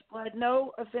fresh blood.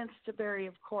 No offense to Barry,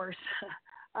 of course,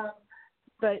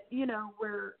 but,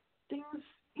 where things,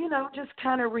 just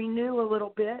kind of renew a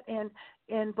little bit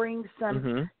and bring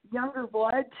some younger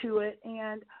blood to it.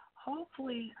 And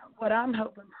hopefully what I'm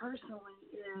hoping personally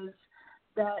is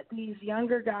that these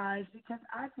younger guys, because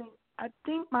I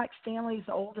think Mike Stanley's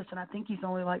the oldest, and I think he's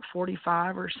only like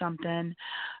 45 or something.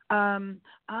 I'm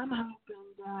hoping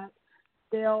that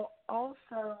they'll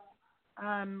also,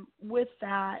 with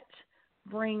that,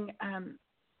 bring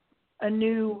a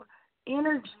new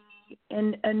energy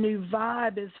and a new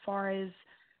vibe as far as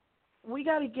we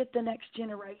got to get the next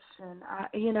generation.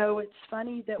 It's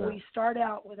funny that we start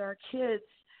out with our kids.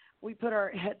 We put our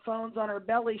headphones on our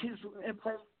bellies and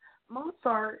play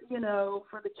Mozart,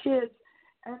 for the kids,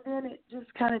 and then it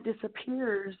just kind of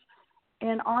disappears.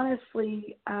 And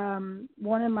honestly,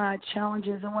 one of my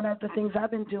challenges and one of the things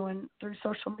I've been doing through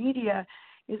social media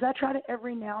is I try to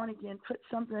every now and again put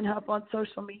something up on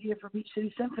social media for Beach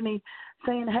City Symphony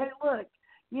saying, hey, look,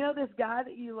 this guy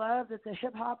that you love that's a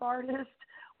hip-hop artist,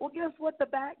 well, guess what the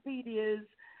backbeat is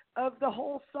of the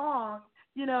whole song?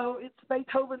 It's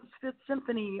Beethoven's Fifth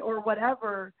Symphony or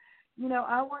whatever.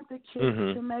 I want the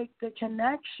kids to make the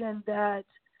connection that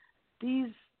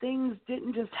these things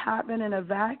didn't just happen in a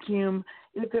vacuum.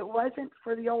 If it wasn't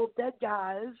for the old dead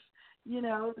guys,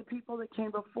 the people that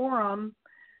came before them,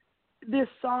 this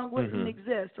song wouldn't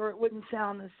exist, or it wouldn't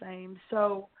sound the same.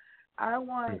 So I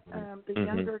want the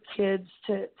younger kids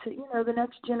to the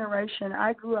next generation.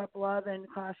 I grew up loving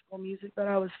classical music, but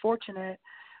I was fortunate.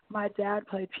 My dad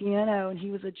played piano, and he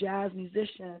was a jazz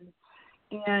musician.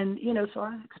 And, so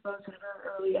I was exposed at a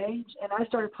very early age. And I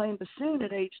started playing bassoon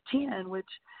at age 10, which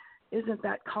isn't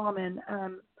that common.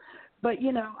 But,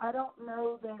 I don't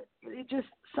know that it just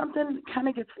something kind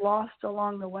of gets lost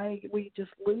along the way. We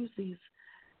just lose these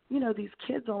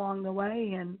kids along the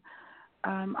way. And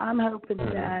I'm hoping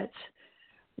that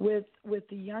with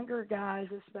the younger guys,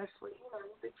 especially,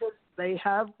 because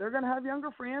they're going to have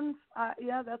younger friends.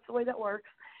 That's the way that works.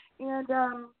 And,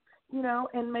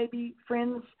 and maybe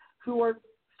friends who are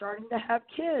starting to have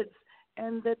kids,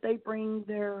 and that they bring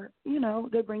their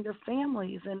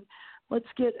families, and let's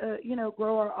get,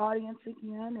 grow our audience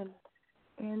again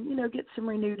and get some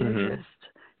renewed interest.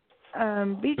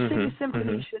 Beach City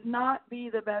Symphony should not be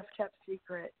the best kept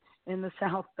secret in the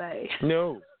South Bay.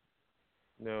 No.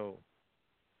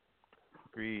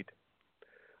 Agreed.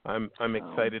 I'm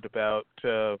excited about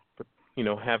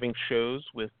having shows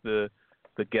with the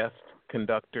guest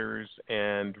conductors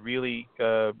and really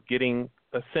getting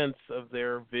a sense of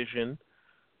their vision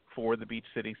for the Beach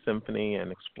City Symphony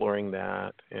and exploring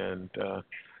that. And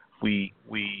we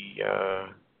are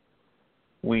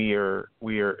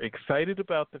excited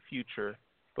about the future.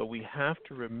 but we have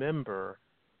to remember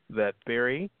that,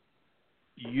 Barry,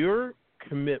 your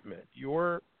commitment,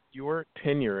 your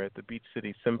tenure at the Beach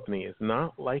City Symphony is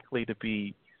not likely to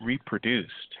be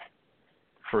reproduced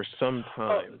for some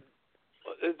time.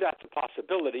 That's a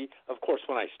possibility. Of course,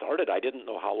 when I started, I didn't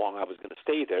know how long I was going to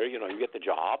stay there. You get the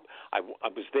job. I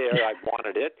was there. I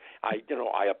wanted it. I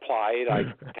applied.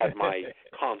 I had my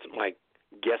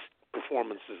guest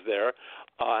performances there,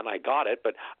 and I got it.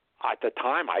 But at the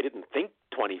time, I didn't think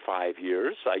 25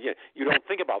 years. You don't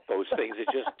think about those things. It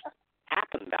just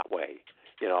happened that way,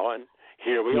 and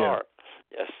here we are.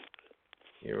 Yes.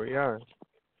 Here we are.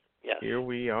 Yes. Here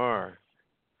we are.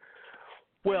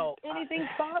 Well, anything's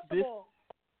possible.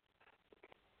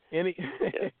 Yes.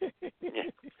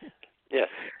 Yes.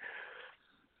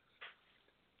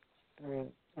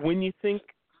 When you think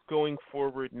going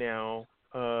forward now,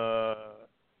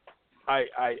 I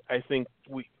think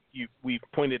we've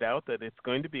pointed out that it's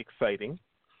going to be exciting.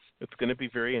 It's going to be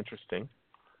very interesting.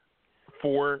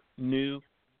 4 new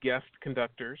guest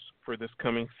conductors for this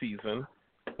coming season.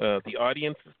 The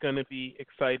audience is going to be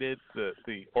excited.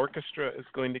 The orchestra is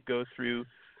going to go through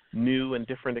new and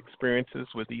different experiences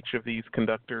with each of these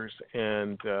conductors,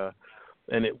 and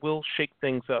it will shake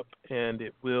things up, and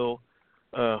it will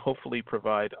hopefully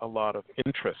provide a lot of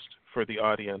interest for the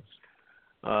audience.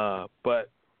 But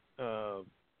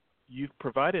you've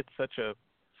provided such a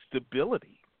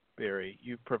stability, Barry.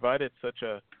 You've provided such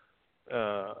a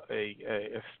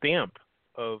stamp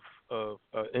of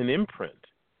an imprint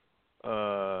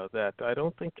that I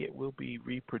don't think it will be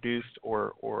reproduced,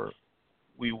 or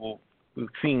we will be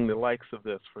seeing the likes of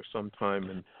this for some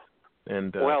time,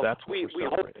 and that's what we're celebrating.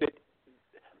 Hope that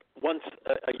once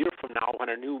a year from now, when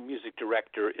a new music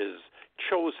director is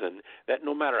chosen, that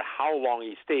no matter how long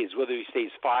he stays, whether he stays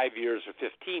 5 years or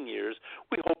 15 years,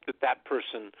 we hope that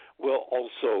person will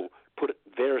also put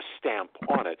their stamp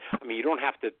on it. I mean,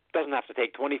 doesn't have to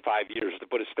take 25 years to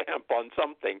put a stamp on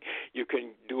something. You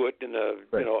can do it in a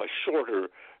shorter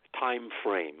time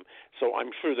frame. So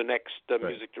I'm sure the next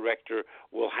music director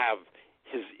will have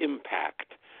his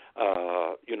impact,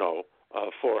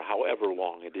 for however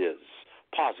long it is.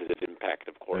 Positive impact,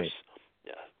 of course. Right.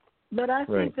 Yeah. But I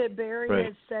think that Barry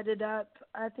has set it up.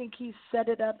 I think he's set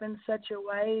it up in such a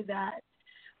way that,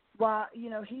 while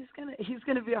he's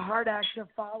gonna be a hard act to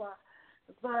follow,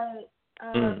 but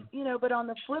but on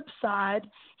the flip side,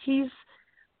 he's,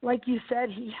 like you said,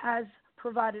 he has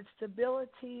provided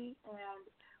stability, and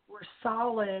we're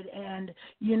solid, and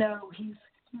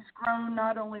he's grown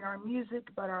not only our music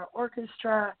but our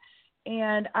orchestra,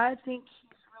 and I think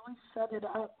he's really set it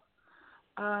up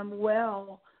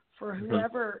well for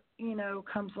whoever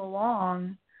comes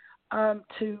along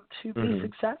to be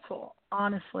successful.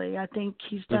 Honestly, I think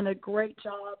he's done a great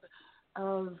job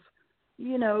of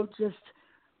just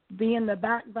being the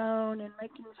backbone and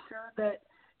making sure that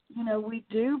we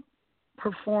do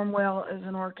perform well as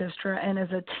an orchestra and as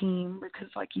a team, because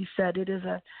like you said, it is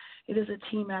a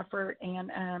team effort,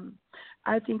 and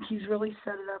I think he's really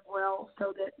set it up well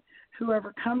so that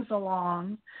whoever comes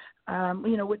along,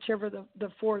 whichever the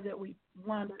 4 that we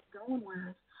wind up going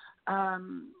with,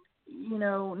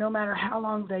 no matter how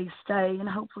long they stay, and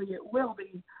hopefully it will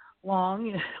be long.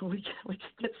 We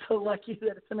could get so lucky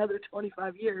that it's another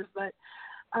 25 years, but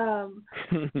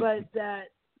that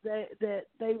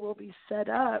they will be set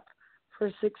up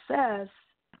for success,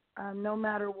 no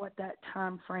matter what that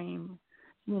time frame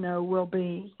will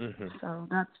be. So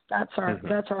that's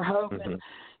our hope, and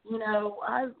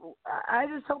I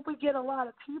just hope we get a lot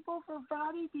of people for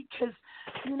Friday, because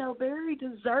Barry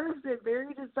deserves it.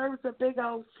 Barry deserves a big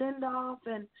old send off,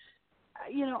 and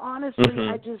honestly,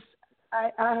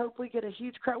 I hope we get a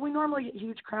huge crowd. We normally get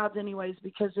huge crowds anyways,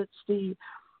 because it's the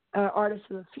artists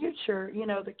of the future,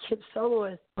 the kid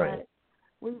soloists. But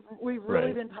we've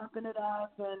really been pumping it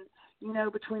up, and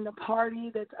between the party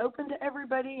that's open to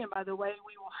everybody, and by the way,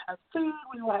 we will have food,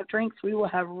 we will have drinks, we will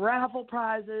have raffle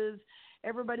prizes.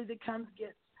 Everybody that comes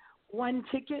gets 1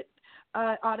 ticket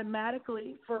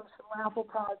automatically for some raffle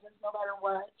prizes, no matter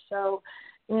what. So,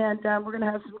 and we're going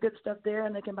to have some good stuff there,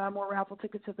 and they can buy more raffle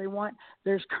tickets if they want.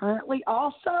 There's currently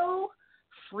also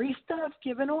free stuff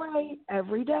given away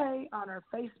every day on our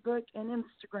Facebook and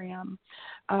Instagram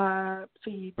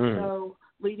feed. So,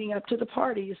 leading up to the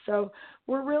party. So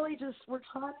we're really we're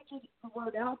trying to get the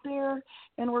word out there,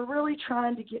 and we're really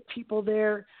trying to get people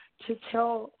there to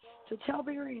tell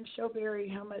Barry and show Barry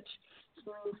how much he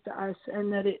means to us,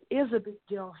 and that it is a big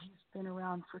deal. He's been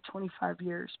around for 25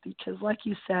 years, because like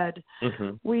you said,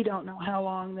 we don't know how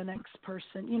long the next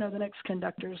person, the next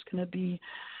conductor is going to be,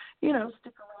 stick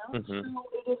around. So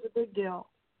it is a big deal.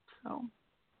 So.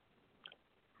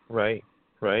 Right.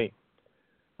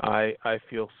 I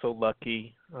feel so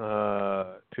lucky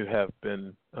to have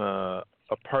been a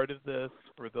part of this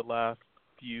for the last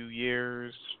few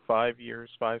years, 5 years,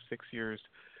 6 years.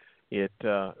 It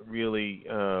really,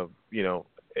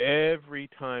 every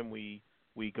time we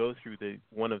go through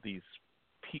one of these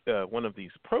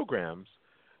programs,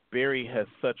 Barry has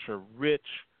such a rich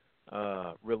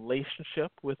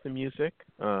relationship with the music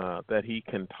that he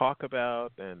can talk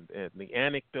about, and the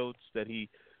anecdotes that he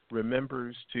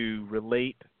remembers to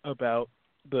relate about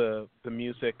the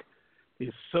music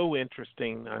is so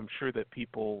interesting. I'm sure that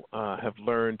people have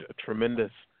learned a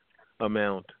tremendous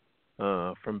amount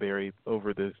from Barry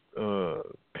over this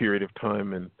period of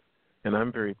time, and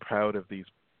I'm very proud of these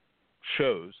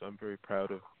shows. I'm very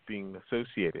proud of being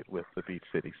associated with the Beach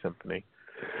City Symphony.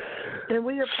 And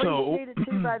we appreciate it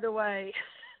too, by the way.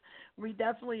 We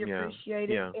definitely appreciate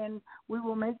it, and we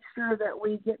will make sure that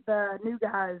we get the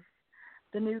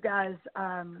new guys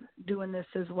doing this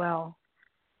as well.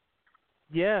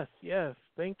 Yes,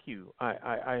 thank you.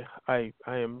 I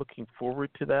am looking forward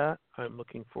to that. I'm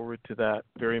looking forward to that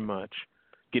very much,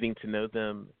 getting to know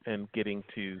them and getting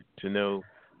to know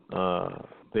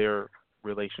their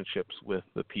relationships with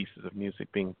the pieces of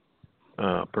music being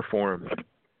performed.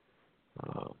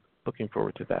 Looking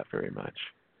forward to that very much.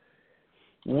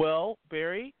 Well,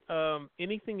 Barry,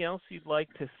 anything else you'd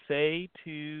like to say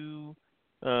to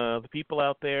the people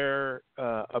out there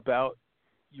about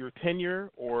your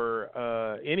tenure or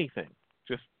anything?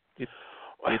 Yes,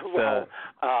 my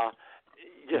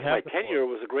tenure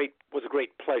was a great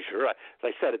pleasure. As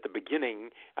I said at the beginning,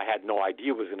 I had no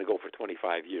idea it was going to go for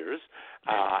 25 years,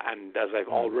 and as I've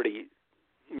already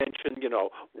mentioned,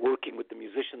 working with the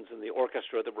musicians in the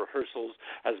orchestra, the rehearsals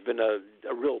has been a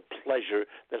real pleasure.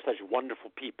 They're such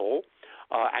wonderful people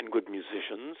and good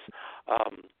musicians.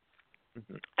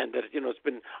 And that, it's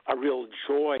been a real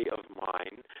joy of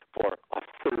mine for a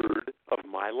third of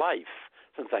my life,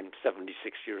 since I'm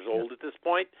 76 years old at this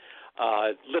point.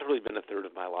 It's literally been a third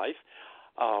of my life.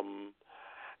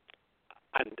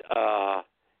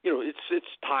 It's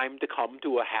time to come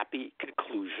to a happy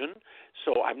conclusion.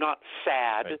 So I'm not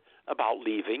sad about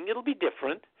leaving. It'll be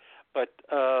different, but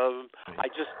I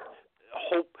just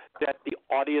hope that the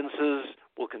audiences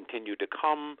will continue to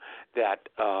come, that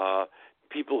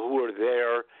people who are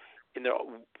there,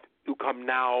 who come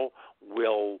now,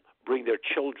 will bring their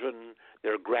children,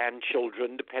 their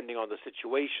grandchildren, depending on the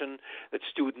situation, that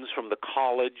students from the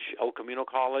college, El Camino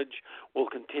College, will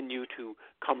continue to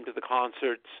come to the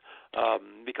concerts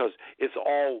because it's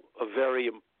all a very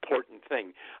important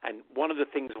thing. And one of the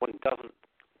things one doesn't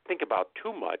think about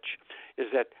too much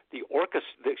is that the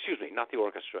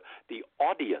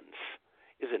audience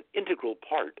is an integral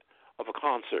part of a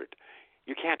concert.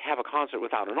 You can't have a concert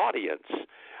without an audience.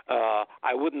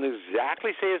 I wouldn't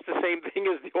exactly say it's the same thing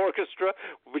as the orchestra,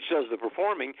 which does the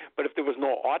performing, but if there was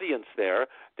no audience there,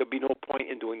 there'd be no point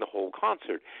in doing the whole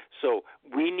concert. So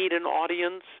we need an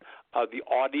audience. The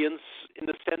audience, in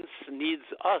a sense, needs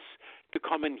us to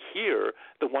come and hear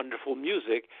the wonderful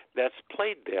music that's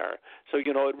played there. So,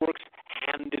 it works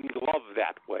hand in glove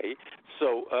that way.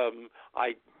 So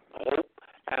I hope,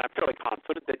 and I'm fairly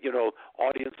confident that,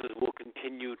 audiences will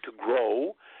continue to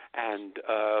grow and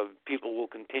people will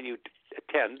continue to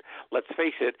attend. Let's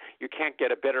face it, you can't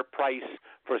get a better price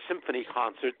for a symphony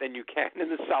concert than you can in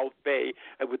the South Bay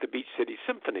with the Beach City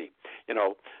Symphony.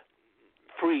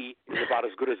 Free is about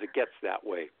as good as it gets that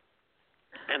way.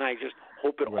 And I just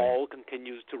hope it all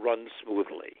continues to run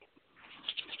smoothly.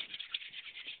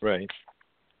 Right.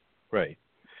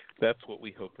 That's what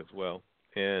we hope as well.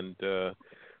 And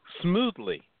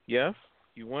smoothly, yes?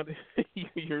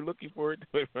 You're looking forward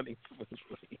to it running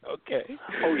smoothly. Okay.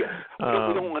 Oh, yeah.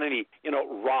 We don't want any,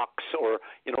 rocks or,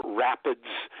 rapids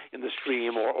in the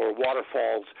stream or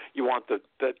waterfalls. You want the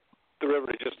river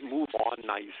to just move on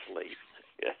nicely.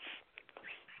 Yes.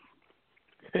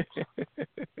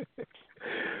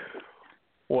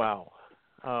 Wow.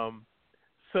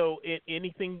 So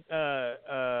anything,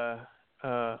 I'm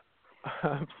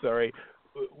sorry,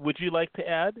 would you like to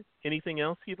add? Anything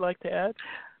else you'd like to add?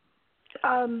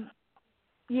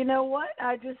 You know what?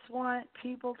 I just want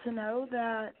people to know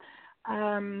that,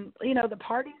 the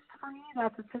party's free.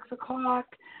 That's at 6 o'clock.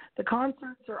 The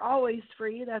concerts are always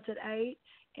free. That's at 8.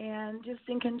 And just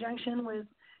in conjunction with,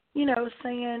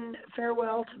 saying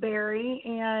farewell to Barry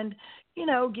and,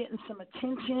 getting some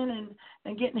attention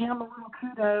and getting him a little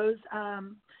kudos,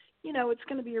 it's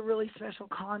going to be a really special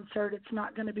concert. It's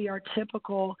not going to be our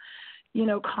typical,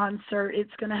 concert.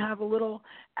 It's going to have a little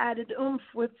added oomph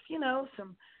with,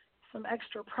 some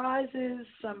extra prizes,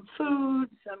 some food,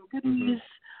 some goodies,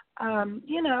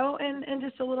 you know, and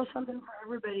just a little something for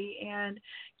everybody. And,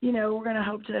 you know, we're going to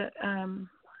hope to,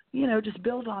 you know, just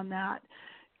build on that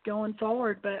going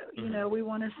forward. But, you know, we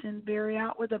want to send Barry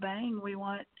out with a bang. We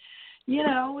want, you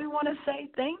know, we want to say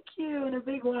thank you in a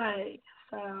big way.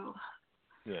 So.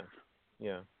 Yeah.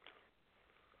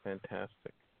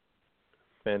 Fantastic.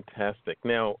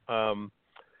 Now,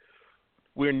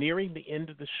 we're nearing the end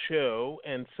of the show,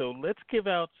 and so let's give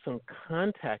out some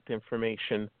contact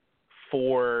information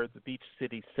for the Beach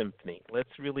City Symphony.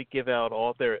 Let's really give out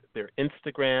all their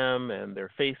Instagram and their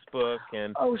Facebook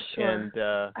and sure. And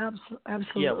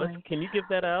absolutely. Yeah, can you give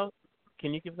that out?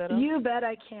 You bet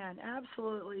I can.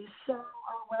 Absolutely. So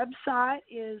our website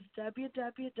is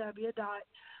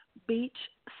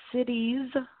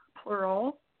www.beachcities,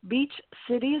 plural,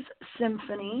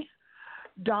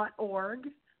 beachcitiessymphony.org,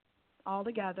 all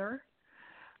together.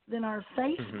 Then our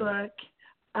Facebook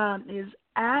is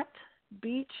at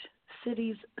Beach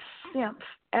Cities Symph,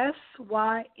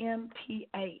 SYMPH.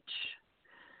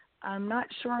 I'm not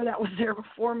sure that was there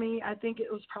before me. I think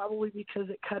it was probably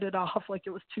because it cut it off like it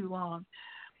was too long.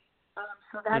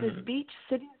 So that is Beach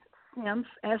Cities Symph,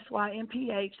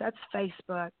 SYMPH. That's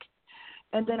Facebook.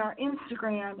 And then our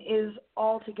Instagram is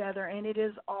all together, and it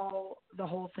is all the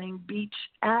whole thing,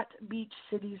 at Beach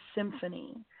Cities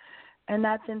Symphony. And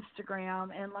that's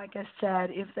Instagram. And like I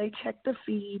said, if they check the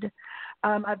feed,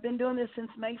 I've been doing this since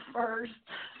May 1st.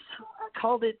 So I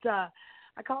called it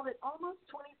almost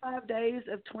 25 days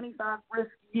of 25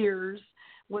 Brisk years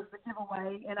was the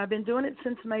giveaway. And I've been doing it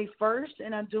since May 1st,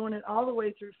 and I'm doing it all the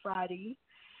way through Friday.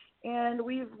 And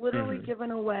we've literally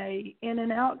given away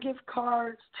In-N-Out gift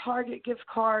cards, Target gift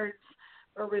cards,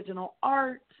 original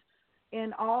art,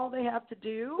 and all they have to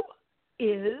do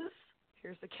is,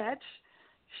 here's the catch,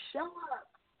 show up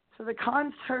to the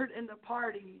concert and the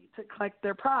party to collect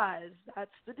their prize. That's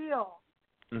the deal.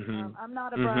 I'm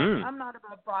not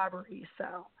above bribery,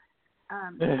 so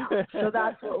so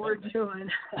that's what we're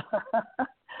doing.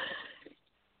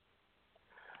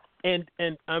 And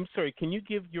I'm sorry, can you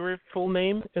give your full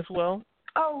name as well?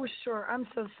 Oh, sure. I'm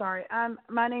so sorry.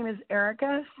 My name is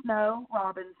Erica Snow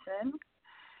Robinson,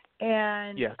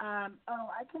 and I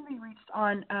can be reached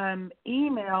on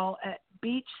email at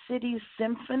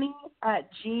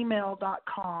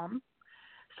beachcitysymphony@gmail.com.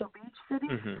 So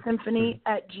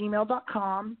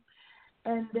beachcitysymphony@gmail.com.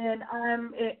 And then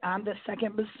I'm the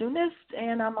second bassoonist,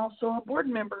 and I'm also a board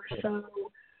member. So,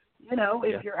 you know,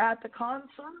 if you're at the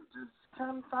concert, just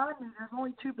come find me. There's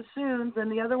only 2 bassoons,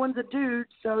 and the other one's a dude,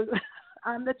 so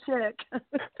I'm the chick.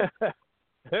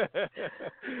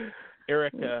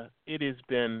 Erica, it has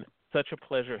been such a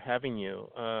pleasure having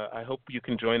you. I hope you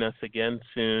can join us again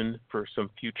soon for some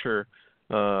future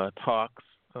talks,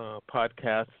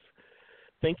 podcasts.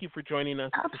 Thank you for joining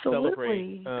us to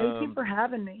celebrate. Thank you for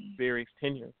having me. Barry's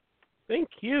tenure. Thank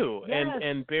you. Yes,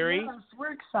 and Barry, yes,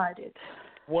 we're excited.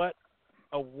 What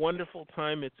a wonderful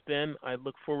time it's been. I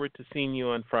look forward to seeing you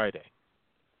on Friday.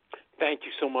 Thank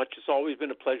you so much. It's always been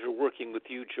a pleasure working with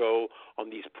you, Joe, on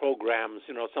these programs.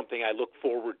 You know, something I look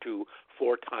forward to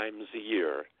 4 times a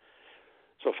year.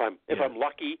 So if I'm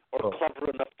lucky or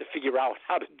clever enough to figure out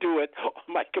how to do it on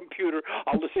my computer,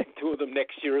 I'll listen to them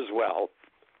next year as well.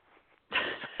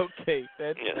 Okay,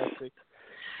 fantastic. Yes.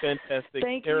 Fantastic.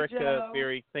 Thank you, Erica, Joe.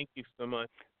 Barry, thank you so much.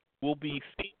 We'll be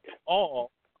seeing you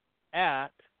all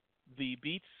at the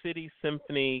Beach City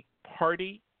Symphony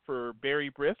party for Barry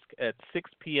Brisk at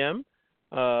 6 p.m.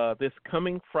 This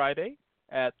coming Friday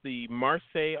at the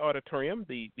Marseille Auditorium,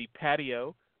 the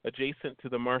patio adjacent to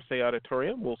the Marseille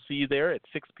Auditorium. We'll see you there at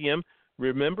 6 p.m.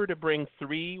 Remember to bring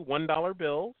 3 $1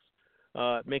 bills.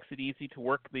 It makes it easy to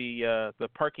work the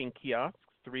parking kiosks,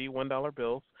 3 $1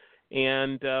 bills.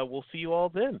 And we'll see you all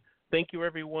then. Thank you,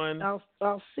 everyone. I'll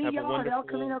see y'all at El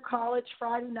Camino College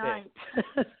Friday night.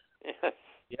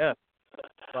 Yes.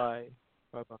 Bye.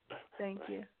 Bye-bye. Thank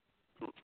you.